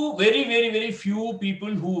few, very, very, very few people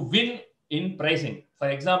who win in pricing. For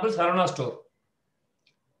example, Sarana store.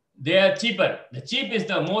 They are cheaper. The cheap is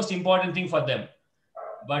the most important thing for them.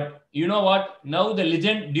 But you know what? Now the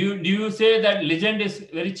Legend, do you say that Legend is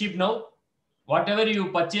very cheap now? Whatever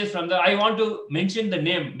you purchase from I want to mention the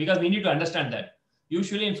name because we need to understand that.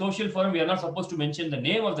 Usually in social forum, we are not supposed to mention the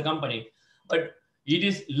name of the company. But it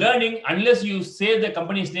is learning. Unless you say the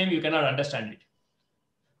company's name, you cannot understand it.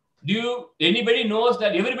 Anybody knows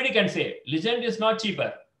that everybody can say Legend is not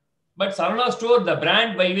cheaper. But Sarana store, the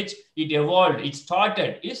brand by which it evolved, it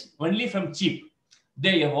started is only from cheap.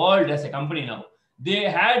 They evolved as a company now. They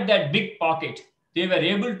had that big pocket. They were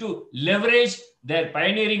able to leverage their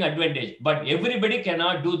pioneering advantage. But everybody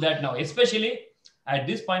cannot do that now. Especially at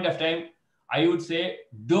this point of time, I would say,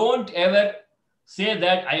 don't ever say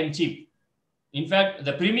that I am cheap. In fact,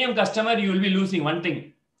 the premium customer, you will be losing one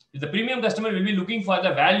thing. The premium customer will be looking for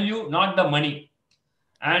the value, not the money.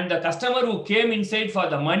 And the customer who came inside for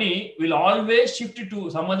the money will always shift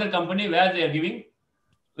to some other company where they are giving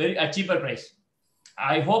a cheaper price.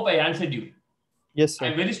 I hope I answered you. Yes, sir.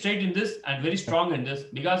 I'm very straight in this and very strong in this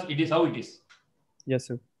because it is how it is. Yes,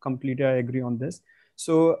 sir. Completely, I agree on this.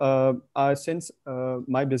 So since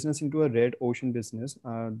my business into a red ocean business,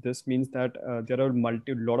 this means that there are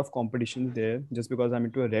lot of competitions there just because I'm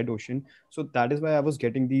into a red ocean. So that is why I was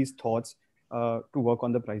getting these thoughts to work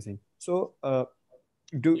on the pricing. So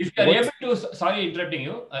if you are able to, sorry interrupting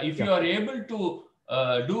you, if you are able to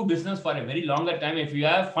do business for a very longer time, if you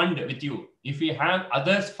have fund with you, if you have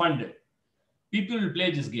others fund, people will play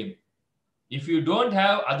this game. If you don't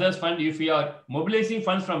have others fund, if you are mobilizing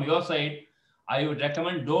funds from your side, I would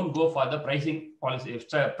recommend don't go for the pricing policy. If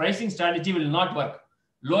pricing strategy will not work.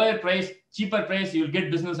 Lower price, cheaper price, you will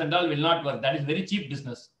get business and all will not work. That is very cheap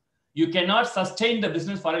business. You cannot sustain the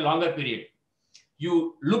business for a longer period.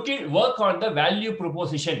 You work on the value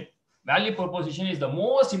proposition. Value proposition is the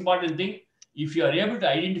most important thing. If you are able to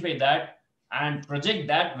identify that and project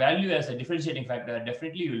that value as a differentiating factor,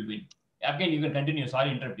 definitely you will win. Again, you can continue.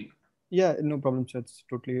 Sorry, interrupting. Yeah, no problem, sir. It's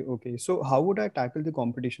totally okay. So how would I tackle the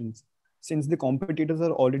competitions? Since the competitors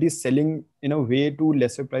are already selling in a way to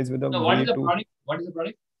lesser price with a So what is way the to, product? What is the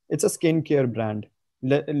product? it's a skincare brand.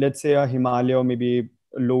 Let's say a Himalaya or maybe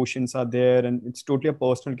lotions are there, and it's totally a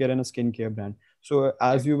personal care and a skincare brand. So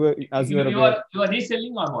as you are aware, You are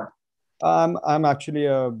reselling or what? I'm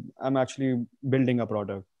actually building a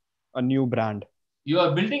product, a new brand. You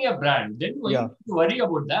are building a brand, then you Yeah, need to worry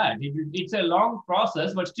about that. It's a long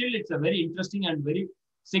process, but still it's a very interesting and very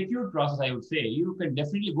secure process, I would say. You can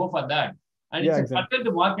definitely go for that. And yeah, it's a exactly.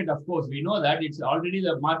 cluttered market, of course. We know that it's already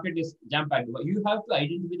the market is jam-packed. But you have to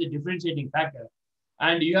identify the differentiating factor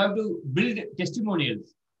and you have to build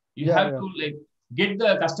testimonials. You Yeah, have yeah. to like get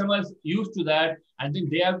the customers used to that and then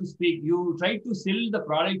they have to speak. You try to sell the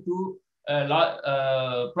product to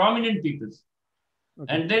prominent people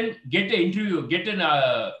Okay. and then get an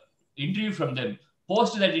interview from them,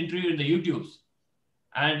 post that interview in the YouTubes,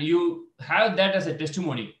 and you have that as a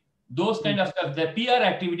testimony. Those kind of stuff, the PR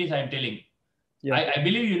activities I'm telling. Yeah. I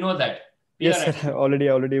believe you know that. PR Yes, sir. activity.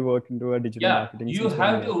 I already work into a digital Yeah, marketing you since 1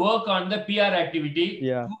 have year. to work on the PR activity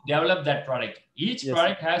Yeah. to develop that product. Each Yes.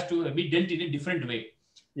 product has to be dealt in a different way.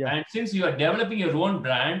 Yeah. And since you are developing your own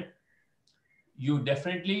brand, you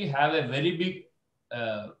definitely have a very big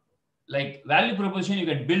like value proposition you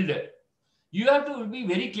can build. You have to be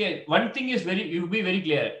very clear. One thing is you be very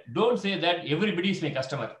clear. Don't say that everybody is my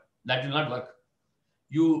customer. That will not work.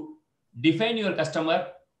 You define your customer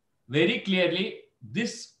very clearly.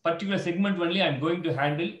 This particular segment only I'm going to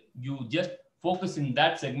handle. You just focus in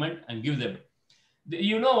that segment and give them.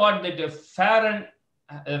 You know what? That Fair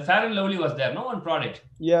and Lovely was there. No one product.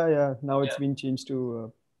 Yeah. Now it's Yeah. been changed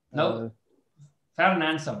to. Now Fair and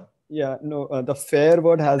Handsome. Yeah. No, the fair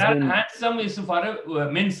word has Fair been. and Handsome is for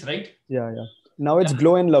men's, right? Yeah. Now it's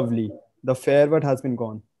Glow and Lovely. The fair word has been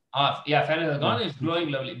gone. Yeah, Fair has gone. Yeah. It's Glowing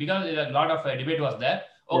Lovely because a lot of debate was there.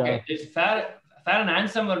 Okay, Yeah. it's Fair and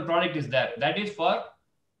Handsome one product is there. That is for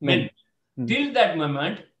men. Men. Till that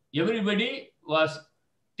moment, everybody was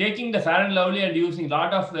taking the Fair and Lovely and using. A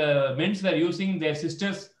lot of men's were using their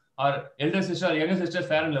sisters or elder sister or younger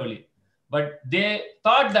sisters Fair and Lovely, but they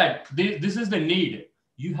thought that this is the need.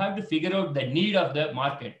 You have to figure out the need of the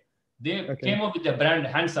market. They came up with the brand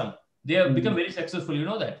Handsome. They have become very successful. You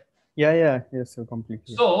know that. Yeah. Yes, sir,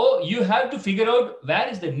 completely. So you have to figure out where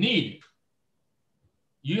is the need.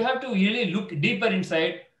 You have to really look deeper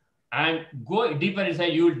inside and go deeper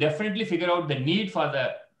inside. You will definitely figure out the need for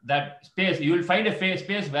that space. You will find a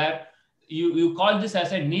space where you call this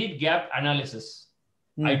as a need gap analysis.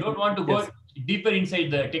 I don't want to go deeper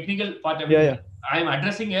inside the technical part of it. Yeah. I am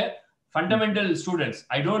addressing a fundamental students.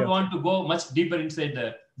 I don't want to go much deeper inside the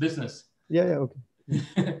business. Yeah. Okay.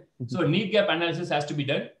 So need gap analysis has to be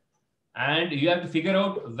done. And you have to figure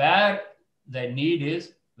out where the need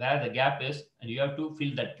is, where the gap is, and you have to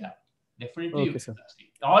fill that gap. Definitely, Okay, sir.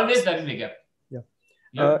 Always there will be a gap. Yeah.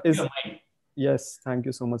 You have to keep your mind. Yes, thank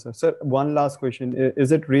you so much, sir. Sir, one last question.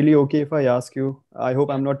 Is it really okay if I ask you? I hope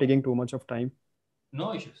I'm not taking too much of time.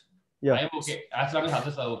 No issues. Yeah. I am okay. As long as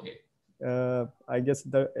others are okay. I guess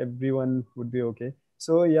that everyone would be okay.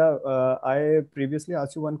 So yeah, I previously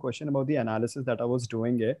asked you one question about the analysis that I was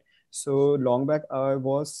doing it. So long back, I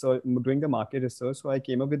was doing the market research. So I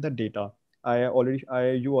came up with the data.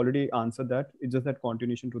 You already answered that. It's just that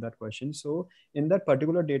continuation to that question. So in that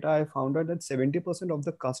particular data, I found out that 70% of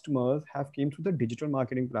the customers have came through the digital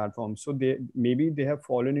marketing platform. So they have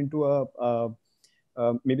fallen into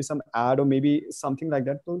maybe some ad or maybe something like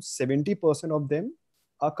that. So 70% of them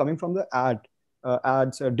are coming from the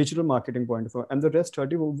ads, digital marketing point of view, and the rest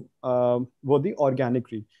 30 were the organic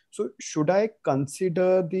reach. So should I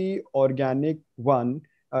consider the organic one,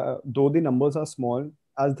 though the numbers are small,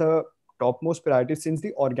 as the topmost priority since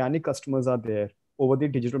the organic customers are there over the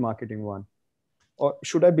digital marketing one? Or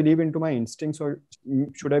should I believe into my instincts, or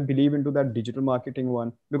should I believe into that digital marketing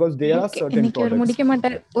one? Because there are certain products. முடிக்க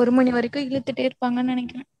மாட்டார் 1 மணி வரைக்கும் இழுத்துட்டே இருப்பாங்கன்னு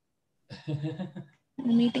நினைக்கிறேன்.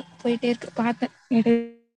 Meeting போயிட்டே இருக்கு பார்த்தேன்.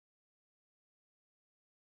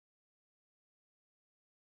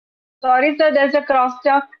 Sorry, sir, there's a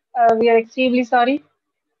crosstalk. We are extremely sorry.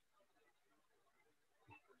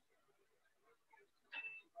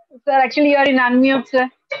 Sir, actually, you are in unmute, sir.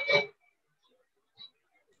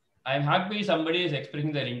 I'm happy somebody is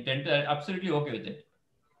expressing their intent. I'm absolutely okay with it.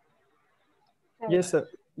 Yes, sir.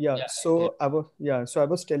 Yeah. So I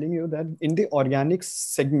was telling you that in the organic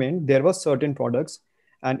segment, there were certain products,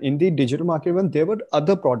 and in the digital market one, there were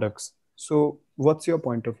other products. So what's your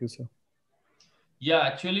point of view, sir? Yeah,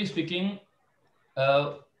 actually speaking,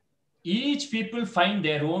 each people find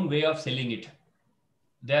their own way of selling it.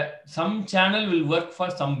 Some channel will work for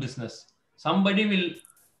some business. Somebody will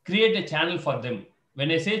create a channel for them.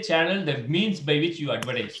 When I say channel, the means by which you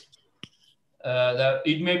advertise.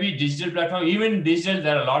 It may be digital platform. Even digital,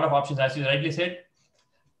 there are a lot of options, as you rightly said,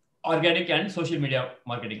 organic and social media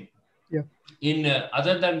marketing. Yeah. In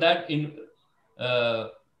other than that, in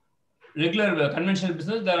regular conventional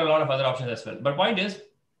business, there are a lot of other options as well. But point is,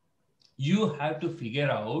 you have to figure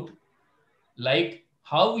out like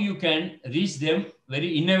how you can reach them very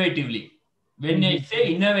innovatively. When I say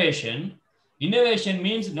innovation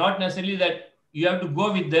means not necessarily that you have to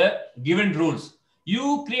go with the given rules.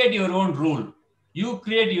 You create your own rule. You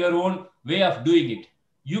create your own way of doing it.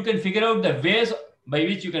 You can figure out the ways by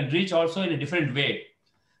which you can reach also in a different way.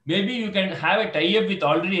 Maybe you can have a tie-up with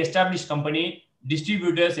already established company,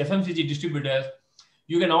 distributors, FMCG distributors.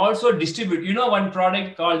 You can also distribute, you know, one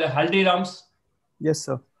product called Haldirams. Yes,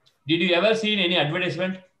 sir. Did you ever see any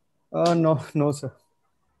advertisement? No, sir.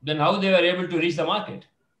 Then how they were able to reach the market?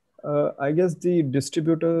 I guess the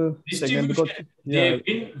distributor segment, because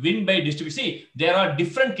they win by distribution. See, there are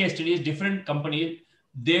different case studies, different companies.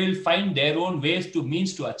 They will find their own ways to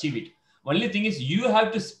means to achieve it. Only thing is you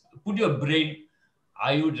have to put your brain.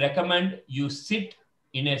 I would recommend you sit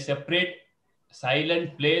in a separate,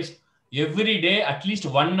 silent place every day, at least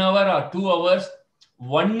 1 hour or 2 hours,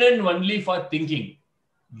 one and only for thinking.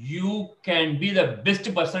 You can be the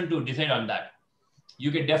best person to decide on that. You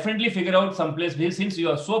can definitely figure out some place, since you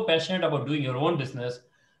are so passionate about doing your own business,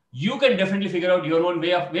 you can definitely figure out your own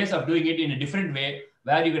ways of doing it in a different way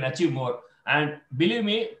where you can achieve more. And believe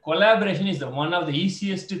me, collaboration is one of the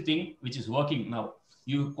easiest thing which is working now.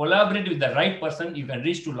 You collaborate with the right person, you can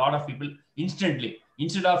reach to a lot of people instantly,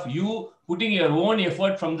 instead of you putting your own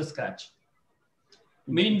effort from the scratch.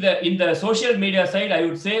 In the social media side, I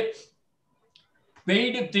would say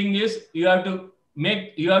paid thing is you have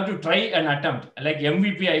to try an attempt. Like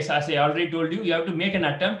MVP, as I already told you, you have to make an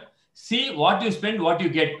attempt, see what you spend, what you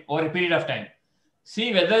get over a period of time.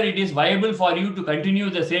 See whether it is viable for you to continue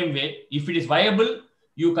the same way. If it is viable,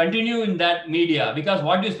 you continue in that media, because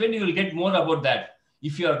what you spend, you will get more about that.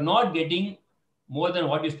 If you are not getting more than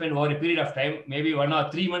what you spend over a period of time, maybe 1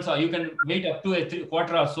 or 3 months, or you can wait up to a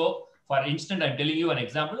quarter or so. For instance, I'm telling you an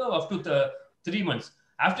example of up to 3 months.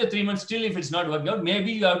 After 3 months, still if it's not working out,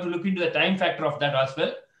 maybe you have to look into the time factor of that as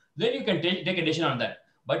well. Then you can take a decision on that.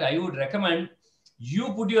 But I would recommend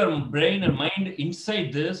you put your brain and mind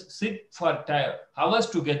inside this, sit for hours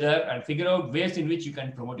together and figure out ways in which you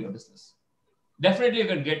can promote your business. Definitely you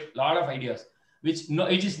can get a lot of ideas,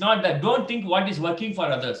 it is not that. Don't think what is working for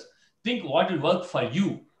others. Think what will work for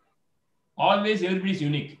you. Always everybody is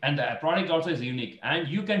unique, and the product also is unique. And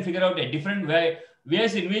you can figure out a different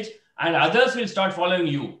ways in which, and others will start following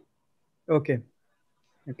you. Okay.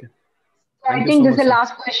 I think this is the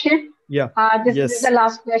last question. Yeah. This is the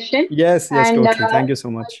last question. Yes, totally. Thank you so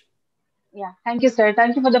much. Yeah, thank you, sir.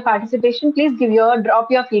 Thank you for the participation. Please drop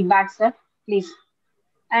your feedback, sir. Please.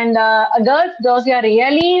 And girls, those who are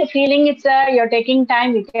really feeling it, sir, you're taking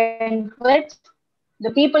time, you can quit.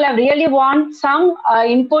 The people have really want some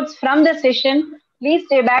inputs from the session. Please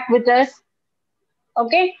stay back with us.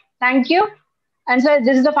 Okay, thank you. And sir,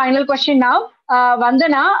 this is the final question now.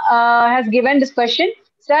 Vandana has given this question.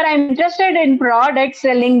 Sir, I'm interested in product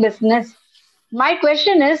selling business. My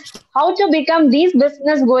question is, how to become these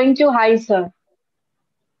business going to high, sir?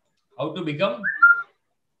 How to become?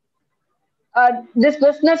 This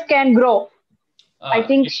business can grow. I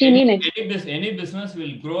think she means it. Any business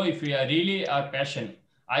will grow if you are really our passion.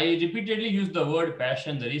 I repeatedly use the word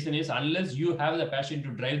passion. The reason is, unless you have the passion to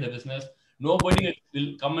drive the business, nobody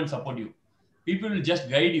will come and support you. People will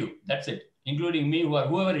just guide you. That's it, including me or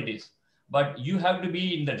whoever it is. But you have to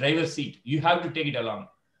be in the driver's seat. You have to take it along.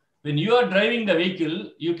 When you are driving the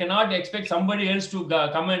vehicle, you cannot expect somebody else to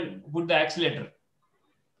come and put the accelerator.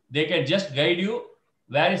 They can just guide you.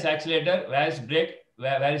 Where is accelerator? Where is brake?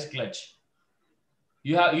 Where is clutch?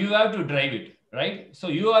 You have to drive it, right? So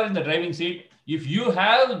you are in the driving seat. If you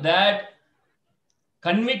have that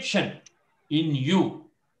conviction in you,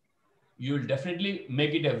 you will definitely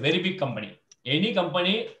make it a very big company. Any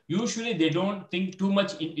company, usually they don't think too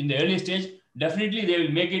much in the early stage. Definitely they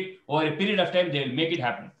will make it over a period of time. They will make it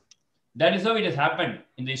happen. That is how it has happened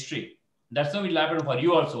in the history. That's how it will happen for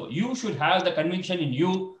you also. You should have the conviction in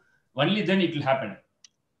you. Only then it will happen.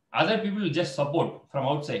 Other people will just support from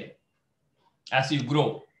outside. As you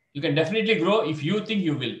grow, you can definitely grow if you think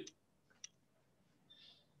you will.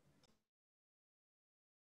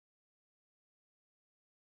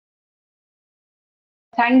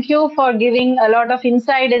 Thank you for giving a lot of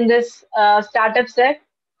insight in this startup, sir.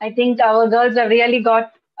 I think our girls have really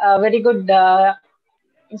got very good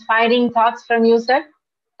inspiring thoughts from you, sir.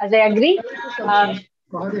 As I agree.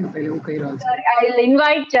 I'll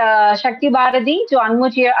invite Shakti Bharati to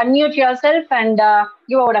unmute yourself and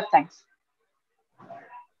give a word of thanks.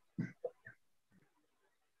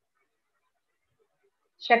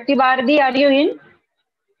 Shakti Bharati, are you in?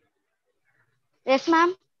 Yes,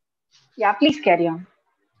 ma'am. Yeah, please carry on.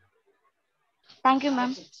 Thank you,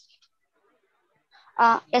 ma'am.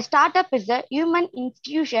 A startup is a human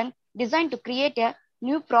institution designed to create a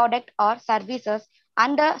new product or services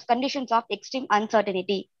under conditions of extreme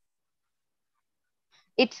uncertainty.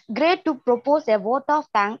 It's great to propose a vote of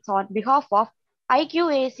thanks on behalf of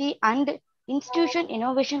IQAC and Institution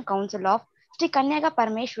Innovation Council of Sri Kanyaka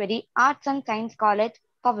Parameshwari Arts and Science College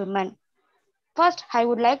for Women. First, I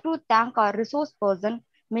would like to thank our resource person,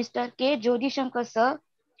 Mr. K. Jyoti Shankar sir,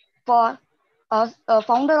 for a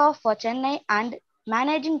founder of Chennai and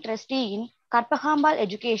managing trustee in Karpahambal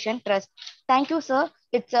Education Trust. Thank you, sir.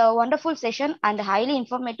 It's a wonderful session and highly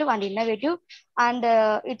informative and innovative. And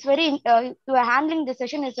it's very, you are handling the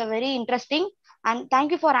session is a very interesting. And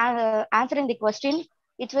thank you for answering the question.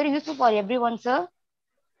 It's very useful for everyone, sir.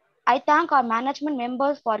 I thank our management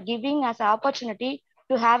members for giving us an opportunity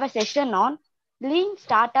to have a session on lean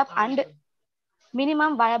startup and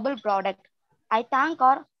minimum viable product. I thank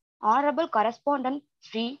our honorable correspondent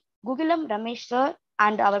Sri Gugilam Ramesh sir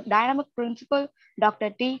and our dynamic principal Dr.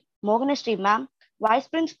 T. Moganeshri ma'am, Vice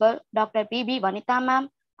Principal Dr. P.B. Vanitha ma'am,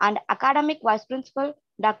 and Academic Vice Principal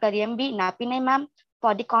Dr. M.B. Napine ma'am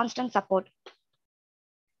for the constant support.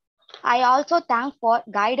 I also thank for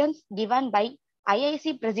guidance given by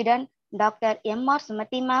IIC President Dr. M.R.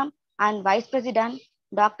 Sumati ma'am and Vice President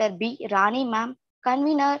Dr. B. Rani ma'am,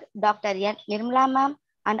 Convener Dr. N. Nirmala ma'am,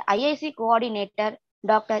 and IIC Coordinator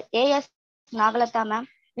Dr. A.S. Nagalata ma'am,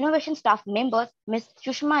 Innovation Staff Members Ms.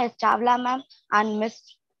 Shushma S. Chawla ma'am and Ms.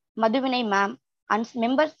 Madhuvinay ma'am, and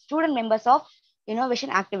student members of innovation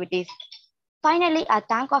activities. Finally, I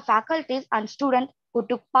thank our faculties and students who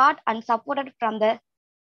took part and supported from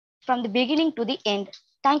the beginning to the end.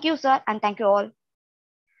 Thank you, sir, and thank you all.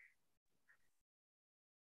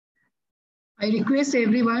 I request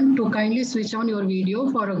everyone to kindly switch on your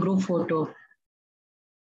video for a group photo.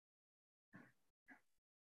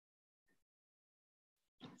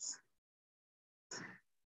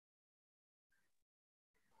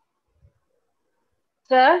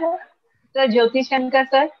 Sir Jyoti Shankar,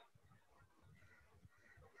 sir.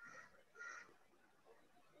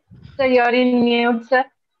 Sir, you're in mute, sir.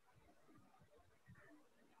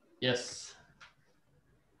 Yes.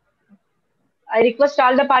 I request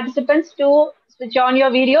all the participants to switch on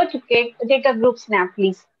your video to take a group snap,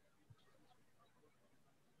 please.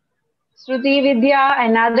 Shruti, Vidya,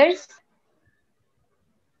 and others.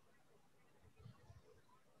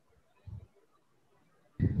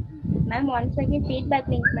 Ma'am, 1 second feedback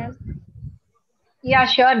link, ma'am. Yeah,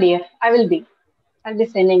 sure, dear. I'll be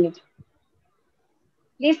sending it.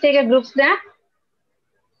 Please take a group snap.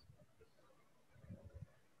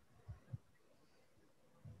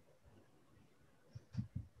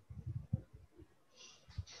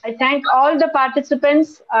 I thank all the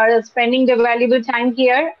participants spending their valuable time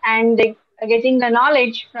here and getting the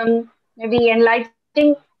knowledge from maybe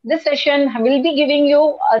enlightening. This session will be giving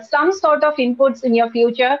you some sort of inputs in your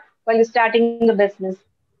future while you're starting the business.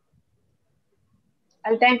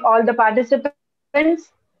 I'll thank all the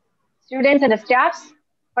participants, students and the staffs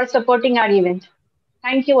for supporting our event.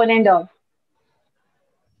 Thank you one and all.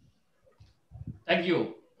 Thank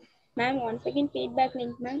you. Ma'am, 1 second feedback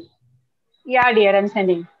link, ma'am. Yeah, dear, I'm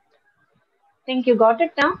sending. Think you got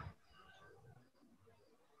it now?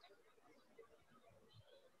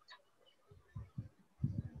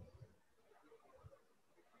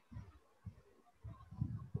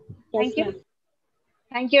 Yes, Thank you. ma'am.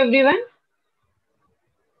 Thank you, everyone.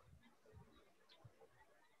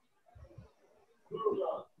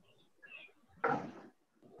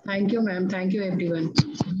 Thank you, ma'am. Thank you, everyone.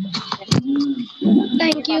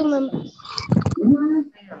 Thank you, ma'am.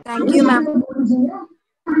 Thank you, ma'am.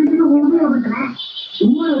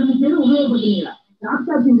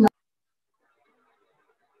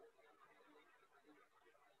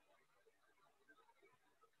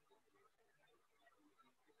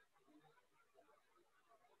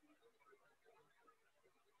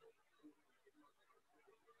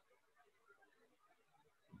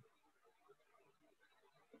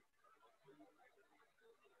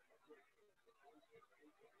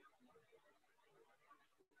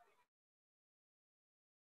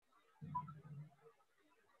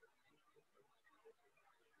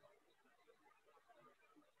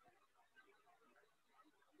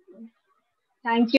 Thank you.